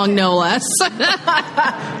Christmas song, no less.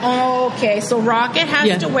 Okay, so Rocket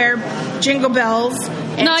has to wear Jingle Bells.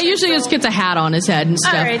 No, usually just gets a hat on his head and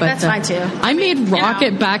stuff. All right, but, that's fine too. I made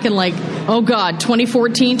Rocket back in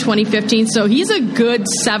 2014, 2015, so he's a good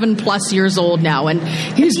 7+ years old now, and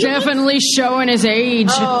he's definitely showing his age.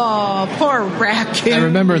 Oh, poor raccoon. I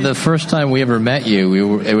remember the first time we ever met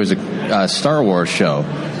you, it was a Star Wars show.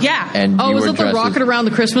 Yeah. And was it the rocket around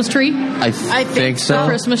the Christmas tree? I think so.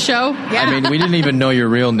 Christmas show? Yeah. I mean, we didn't even know your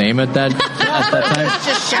real name at that time. It's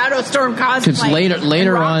just Shadowstorm cosplay.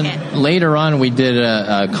 Because later on, we did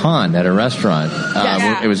a con at a restaurant.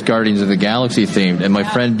 It was Guardians of the Galaxy themed, and my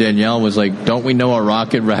friend Danielle was like, "Don't we know a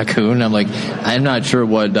Rocket Raccoon?" I'm like, "I'm not sure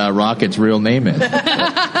what Rocket's real name is."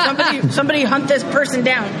 Somebody hunt this person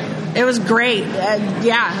down. It was great.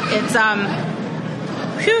 It's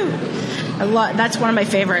phew. That's one of my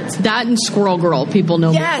favorites. That and Squirrel Girl, people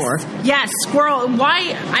know me for. Yes, Squirrel.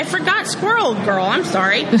 Why? I forgot Squirrel Girl. I'm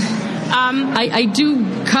sorry. I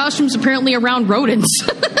do costumes apparently around rodents.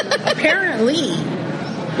 Apparently.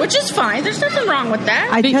 Which is fine. There's nothing wrong with that.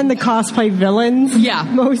 I tend to cosplay villains. Yeah.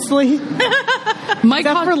 Mostly.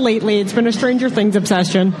 Except for lately, it's been a Stranger Things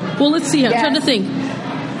obsession. Well, let's see. I'm trying to think.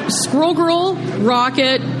 Squirrel Girl,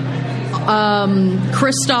 Rocket,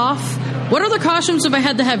 Kristoff. What other costumes have I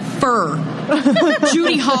had that have fur?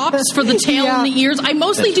 Judy Hopps for the tail and the ears. I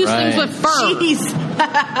mostly do things with fur. Jeez.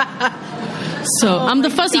 So I'm the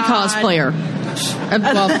fuzzy cosplayer. I've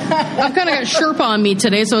kind of got Sherpa on me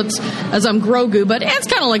today, so it's as I'm Grogu, but it's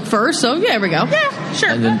kind of like fur. So yeah, there we go. Yeah,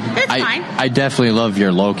 sure. It's fine. I definitely love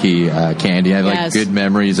your Loki, Candy. I have like good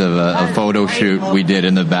memories of a photo shoot we did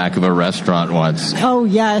in the back of a restaurant once. Oh,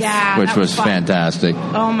 yes. Yeah, which was fantastic.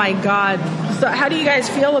 Oh, my God. So how do you guys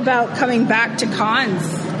feel about coming back to cons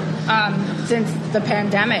since the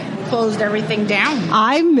pandemic closed everything down?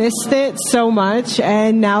 I missed it so much,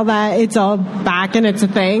 and now that it's all back and it's a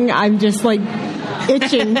thing, I'm just like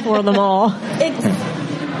itching for them all.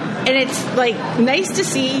 It's like nice to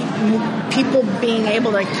see people being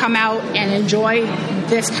able to come out and enjoy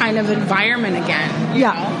this kind of environment again. You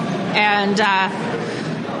know? And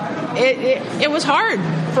it was hard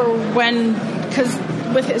because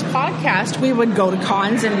with his podcast, we would go to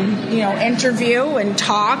cons and, interview and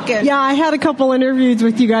talk. And I had a couple interviews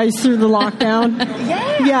with you guys through the lockdown.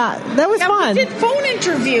 Yeah, that was fun. We did phone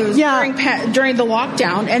interviews during the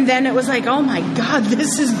lockdown, and then it was like, oh my God,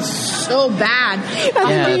 this is so bad.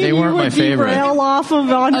 They weren't my favorite. Derail off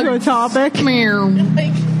of onto a topic.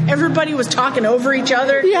 Like, everybody was talking over each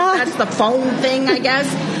other. Yeah. That's the phone thing, I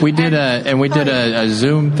guess. We did a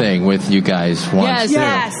Zoom thing with you guys once.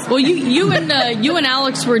 Yes. Well, you and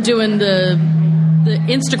Alex were doing the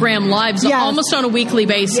Instagram lives almost on a weekly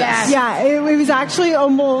basis. Yeah, it was actually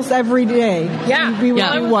almost every day. Yeah. We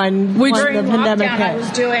would do one during the pandemic hit. I was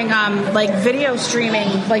doing video streaming,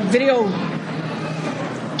 video,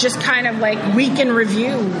 just kind of like week in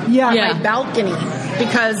review on my balcony,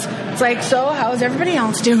 because it's like, so how's everybody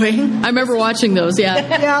else doing? I remember watching those.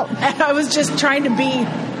 And I was just trying to be,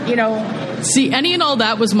 See, any and all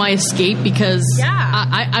that was my escape, because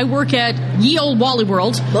I work at Ye Olde Wally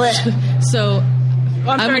World. So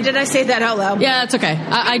I'm sorry, did I say that out loud? Yeah, that's okay.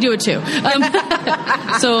 I do it too.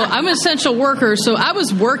 So I'm an essential worker, so I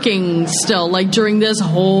was working still, during this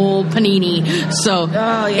whole panini. So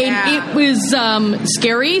it was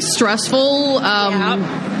scary, stressful.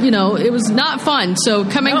 It was not fun. So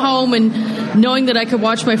coming home and knowing that I could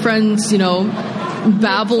watch my friends,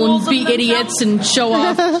 babble and be idiots and show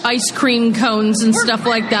off ice cream cones and stuff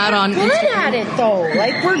like that on Instagram. We're good at it, though.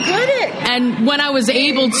 We're good at it. And when I was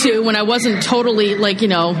able to, when I wasn't totally,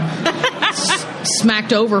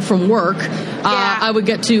 smacked over from work, I would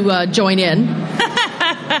get to join in.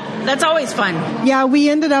 That's always fun. Yeah, we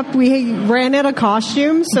ran out of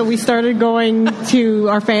costumes, so we started going to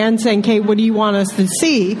our fans saying, "Okay, what do you want us to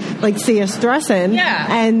see us dress in?" Yeah.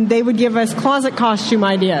 And they would give us closet costume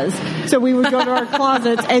ideas. So we would go to our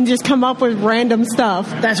closets and just come up with random stuff.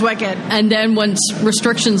 That's wicked. And then once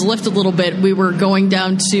restrictions lifted a little bit, we were going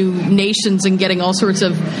down to Nations and getting all sorts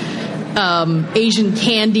of Asian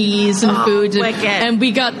candies and foods, and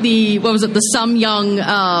we got the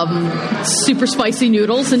Samyang super spicy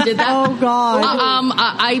noodles and did that. Oh God!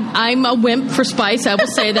 I'm a wimp for spice. I will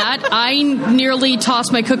say that. I nearly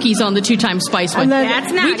tossed my cookies on the 2-time spice one.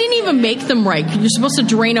 We didn't even make them right. You're supposed to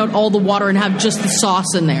drain out all the water and have just the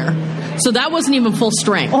sauce in there. So that wasn't even full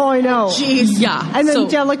strength. Oh, I know. Jeez. Yeah. And then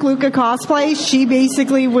Angelic Luca cosplay, she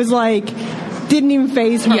basically was didn't even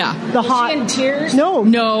phase her. Yeah. Was she in tears? No.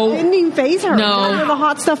 Didn't even phase her. No. The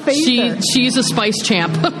hot stuff phased her. She's a spice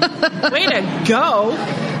champ. Way to go.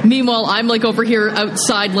 Meanwhile, I'm over here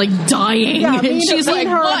outside dying. Yeah, and she's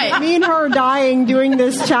what? Me and her are dying doing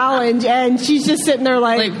this challenge, and she's just sitting there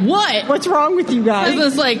what? What's wrong with you guys?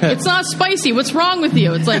 It's it's not spicy. What's wrong with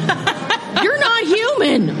you? It's you're not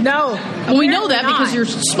human. No. Well, we know that because you're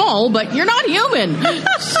small, but you're not human.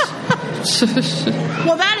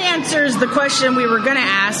 Well, that answers the question we were going to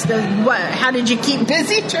ask. How did you keep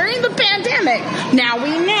busy during the pandemic? Now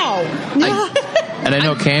we know. And I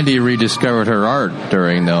know Candy rediscovered her art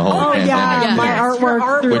during the whole pandemic. Yeah, my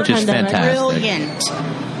artwork which is fantastic.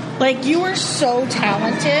 Brilliant. You are so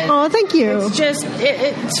talented. Oh, thank you. It's just,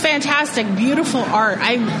 it's fantastic, beautiful art.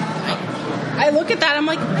 I look at that, I'm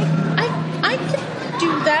like, I can do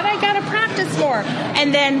that. I gotta practice more.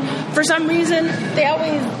 And then for some reason they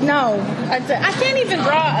always I can't even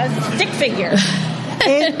draw a stick figure.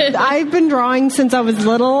 I've been drawing since I was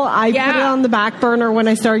little. I put it on the back burner when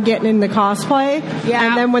I started getting into cosplay. Yeah.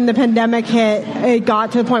 And then when the pandemic hit, it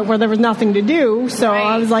got to the point where there was nothing to do. So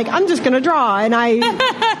I was like, I'm just going to draw. And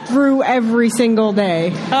I drew every single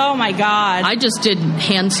day. Oh, my God. I just did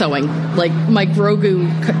hand sewing. My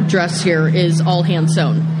Grogu dress here is all hand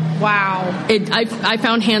sewn. Wow. I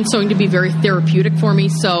found hand sewing to be very therapeutic for me.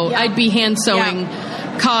 So I'd be hand sewing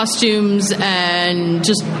costumes and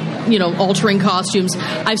just altering costumes.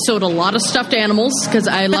 I've sewed a lot of stuffed animals because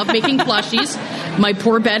I love making plushies. My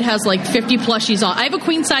poor bed has like 50 plushies on. I have a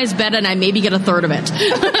queen-size bed, and I maybe get a third of it.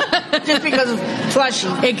 Just because of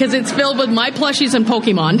plushies. Because it's filled with my plushies and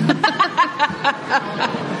Pokemon.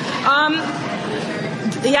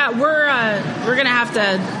 Yeah, we're going to have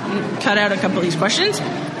to cut out a couple of these questions.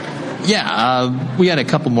 Yeah, we got a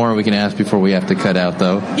couple more we can ask before we have to cut out,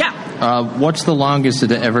 though. Yeah. What's the longest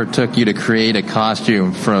it ever took you to create a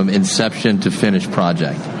costume from inception to finished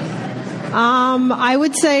project? I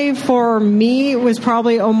would say for me, it was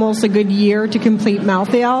probably almost a good year to complete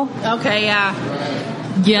Malthael. Okay,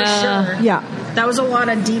 yeah. Yeah. For sure. Yeah. That was a lot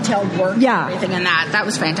of detailed work Yeah. and everything in that. That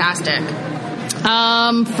was fantastic.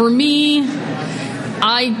 For me,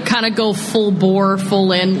 I kind of go full bore,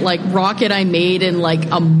 full in. Like Rocket I made in like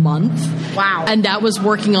a month. Wow. And that was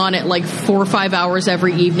working on it like 4 or 5 hours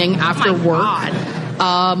every evening after work. God.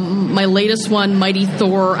 My latest one, Mighty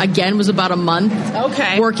Thor, again was about a month.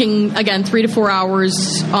 Okay. Working, again, 3 to 4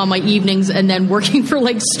 hours on my evenings and then working for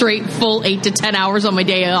like straight full 8 to 10 hours on my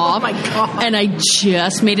day off. Oh my God. And I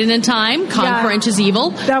just made it in time. Conquerence is evil.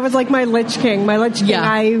 That was like my Lich King. My Lich King, Yeah.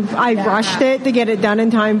 I rushed it to get it done in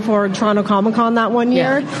time for Toronto Comic Con that one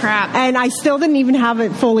year. Yeah. Crap. And I still didn't even have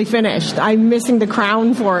it fully finished. I'm missing the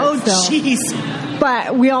crown for it Oh, still. jeez.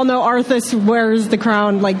 But we all know Arthas wears the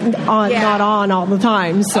crown like on, Yeah. not on all the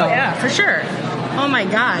time. So Oh, yeah, for sure. Oh, my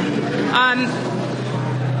God.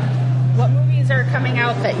 What movies are coming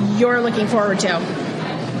out that you're looking forward to?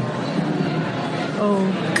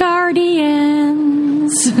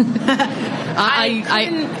 Guardians.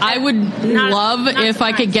 I I would not- love not if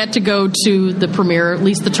I could surprised. get to go to the premiere, at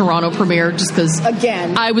least the Toronto premiere, just because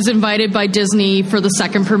Again. I was invited by Disney for the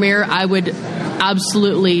second premiere. I would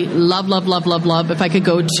absolutely love if I could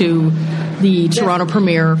go to the Toronto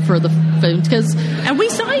premiere for the film, because And we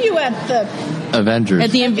saw you at the... Avengers.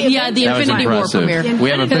 at the At the the that was Infinity War impressive. premiere. We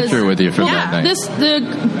have a Because- picture with you from Yeah, that night.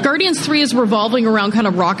 the Guardians 3 is revolving around kind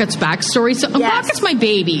of Rocket's backstory. So Yes. Rocket's my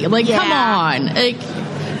baby. Like, Yeah. come on. Like,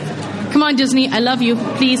 come on, Disney. I love you.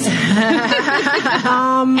 Please.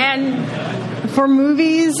 And... for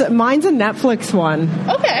movies, mine's a Netflix one.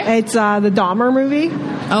 Okay. It's the Dahmer movie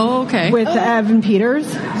Oh, okay. with Evan Peters.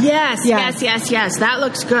 Yes, Yeah. yes. That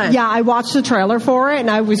looks good. Yeah, I watched the trailer for it and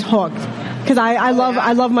I was hooked because I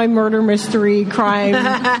love my murder mystery crime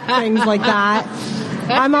things like that.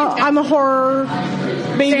 I'm a horror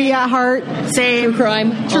baby at heart. Same.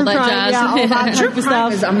 crime. True all that crime, jazz. yeah, all that True type of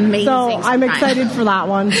crime stuff. is amazing So I'm sometimes. excited for that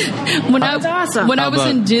one. That's awesome. When I How was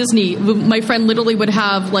in about- Disney, my friend literally would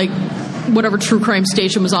have like whatever true crime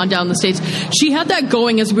station was on down in the States. She had that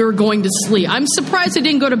going as we were going to sleep. I'm surprised I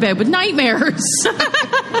didn't go to bed with nightmares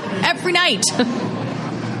every night.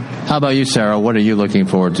 How about you, Sarah? What are you looking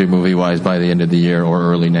forward to movie-wise by the end of the year or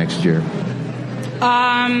early next year?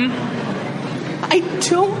 I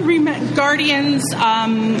don't remember Guardians.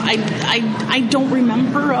 I don't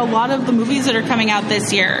remember a lot of the movies that are coming out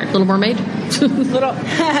this year. Little Mermaid. Little.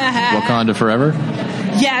 Wakanda Forever?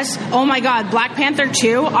 Yes. Oh my God. Black Panther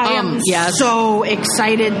 2. I am yes. so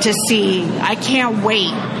excited to see. I can't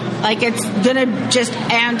wait. Like it's gonna just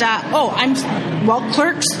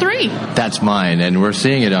Clerks 3. That's mine, and we're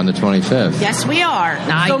seeing it on the 25th. Yes, we are.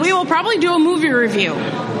 Nice. So we will probably do a movie review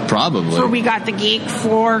Probably. for We Got the Geek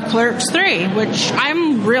for Clerks 3, which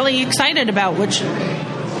I'm really excited about.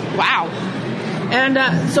 Wow. And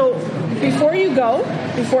so before we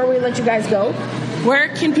let you guys go, where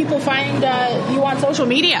can people find you on social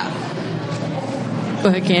media? Go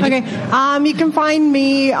ahead, Candy. Okay. You can find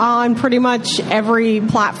me on pretty much every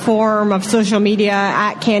platform of social media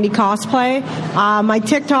at Candy Cosplay. My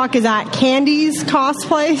TikTok is at Candy's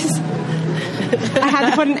Cosplays. I had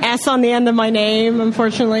to put an S on the end of my name,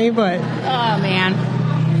 unfortunately, but Oh, man.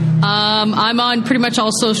 I'm on pretty much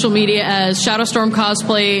all social media as Shadowstorm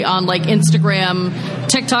Cosplay on like Instagram,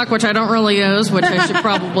 TikTok, which I don't really use, which I should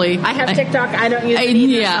probably. I have TikTok. I don't use it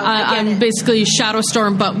either. Yeah, so I get I'm it. basically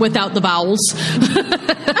Shadowstorm, but without the vowels.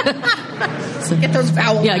 Get those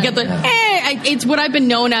vowels. Yeah, get the. It's what I've been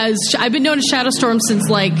known as. I've been known as Shadowstorm since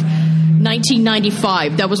like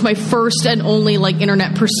 1995. That was my first and only like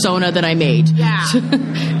internet persona that I made. Yeah.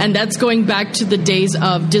 And that's going back to the days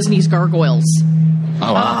of Disney's Gargoyles.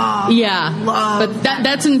 Oh, wow. Yeah, love but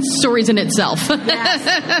that's in stories in itself.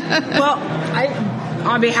 Yes. Well,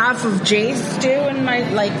 on behalf of Jay's Stew and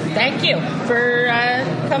thank you for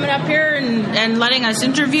coming up here and letting us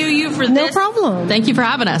interview you for no this. problem. Thank you for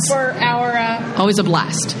having us. For our Always a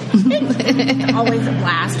blast. always a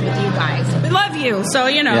blast with you guys. We love you, so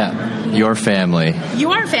Yeah, your family. you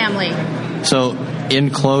are family. So, in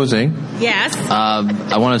closing, Yes.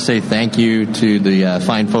 I want to say thank you to the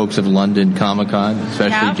fine folks of London Comic Con,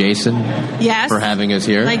 especially Jason, for having us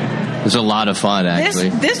here. It was a lot of fun, actually.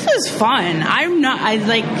 This was fun.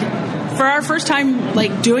 For our first time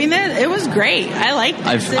doing this, it was great. I liked it.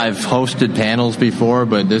 I've hosted panels before,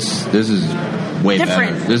 but this is way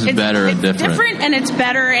different. Better. This is better and different. Different, and it's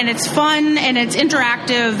better, and it's fun, and it's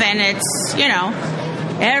interactive, and it's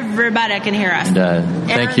everybody can hear us.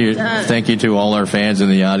 Thank you to all our fans in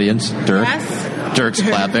the audience. Dirk's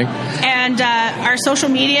clapping. And our social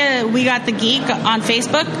media, We Got the Geek on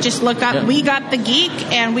Facebook. Just look up We Got the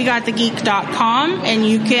Geek and WeGotTheGeek.com, and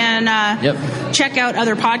you can check out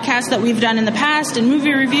other podcasts that we've done in the past, and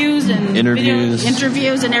movie reviews and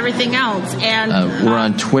interviews and everything else. And we're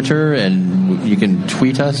on Twitter, and you can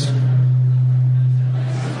tweet us.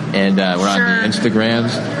 And we're on the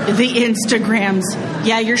Instagrams. The Instagrams.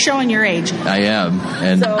 Yeah, you're showing your age. I am,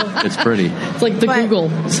 and it's pretty. It's like the Google.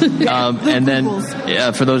 And then,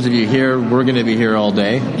 for those of you here, we're going to be here all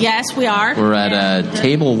day. Yes, we are. We're at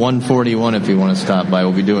table 141 if you want to stop by.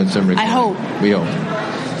 We'll be doing some recording. I hope. We hope.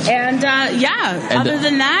 And, other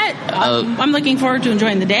than that, I'm looking forward to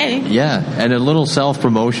enjoying the day. Yeah, and a little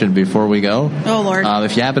self-promotion before we go. Oh, Lord.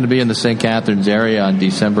 If you happen to be in the St. Catharines area on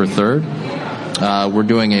December 3rd, we're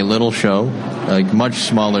doing a little show, much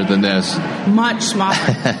smaller than this. Much smaller.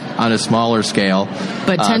 On a smaller scale.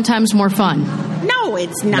 But 10 times more fun. No,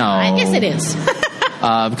 it's not. No. I guess it is.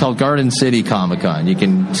 Called Garden City Comic-Con. You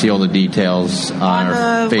can see all the details on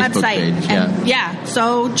our Facebook website. page.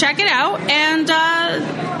 So check it out. And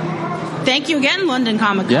thank you again, London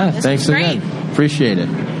Comic-Con. Yeah, thanks again. Appreciate it.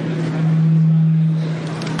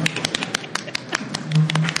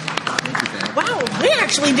 We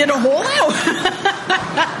actually did a whole hour.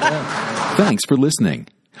 Thanks for listening.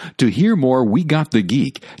 To hear more We Got the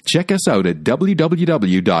Geek, check us out at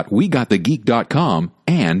www.wegotthegeek.com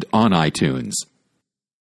and on iTunes.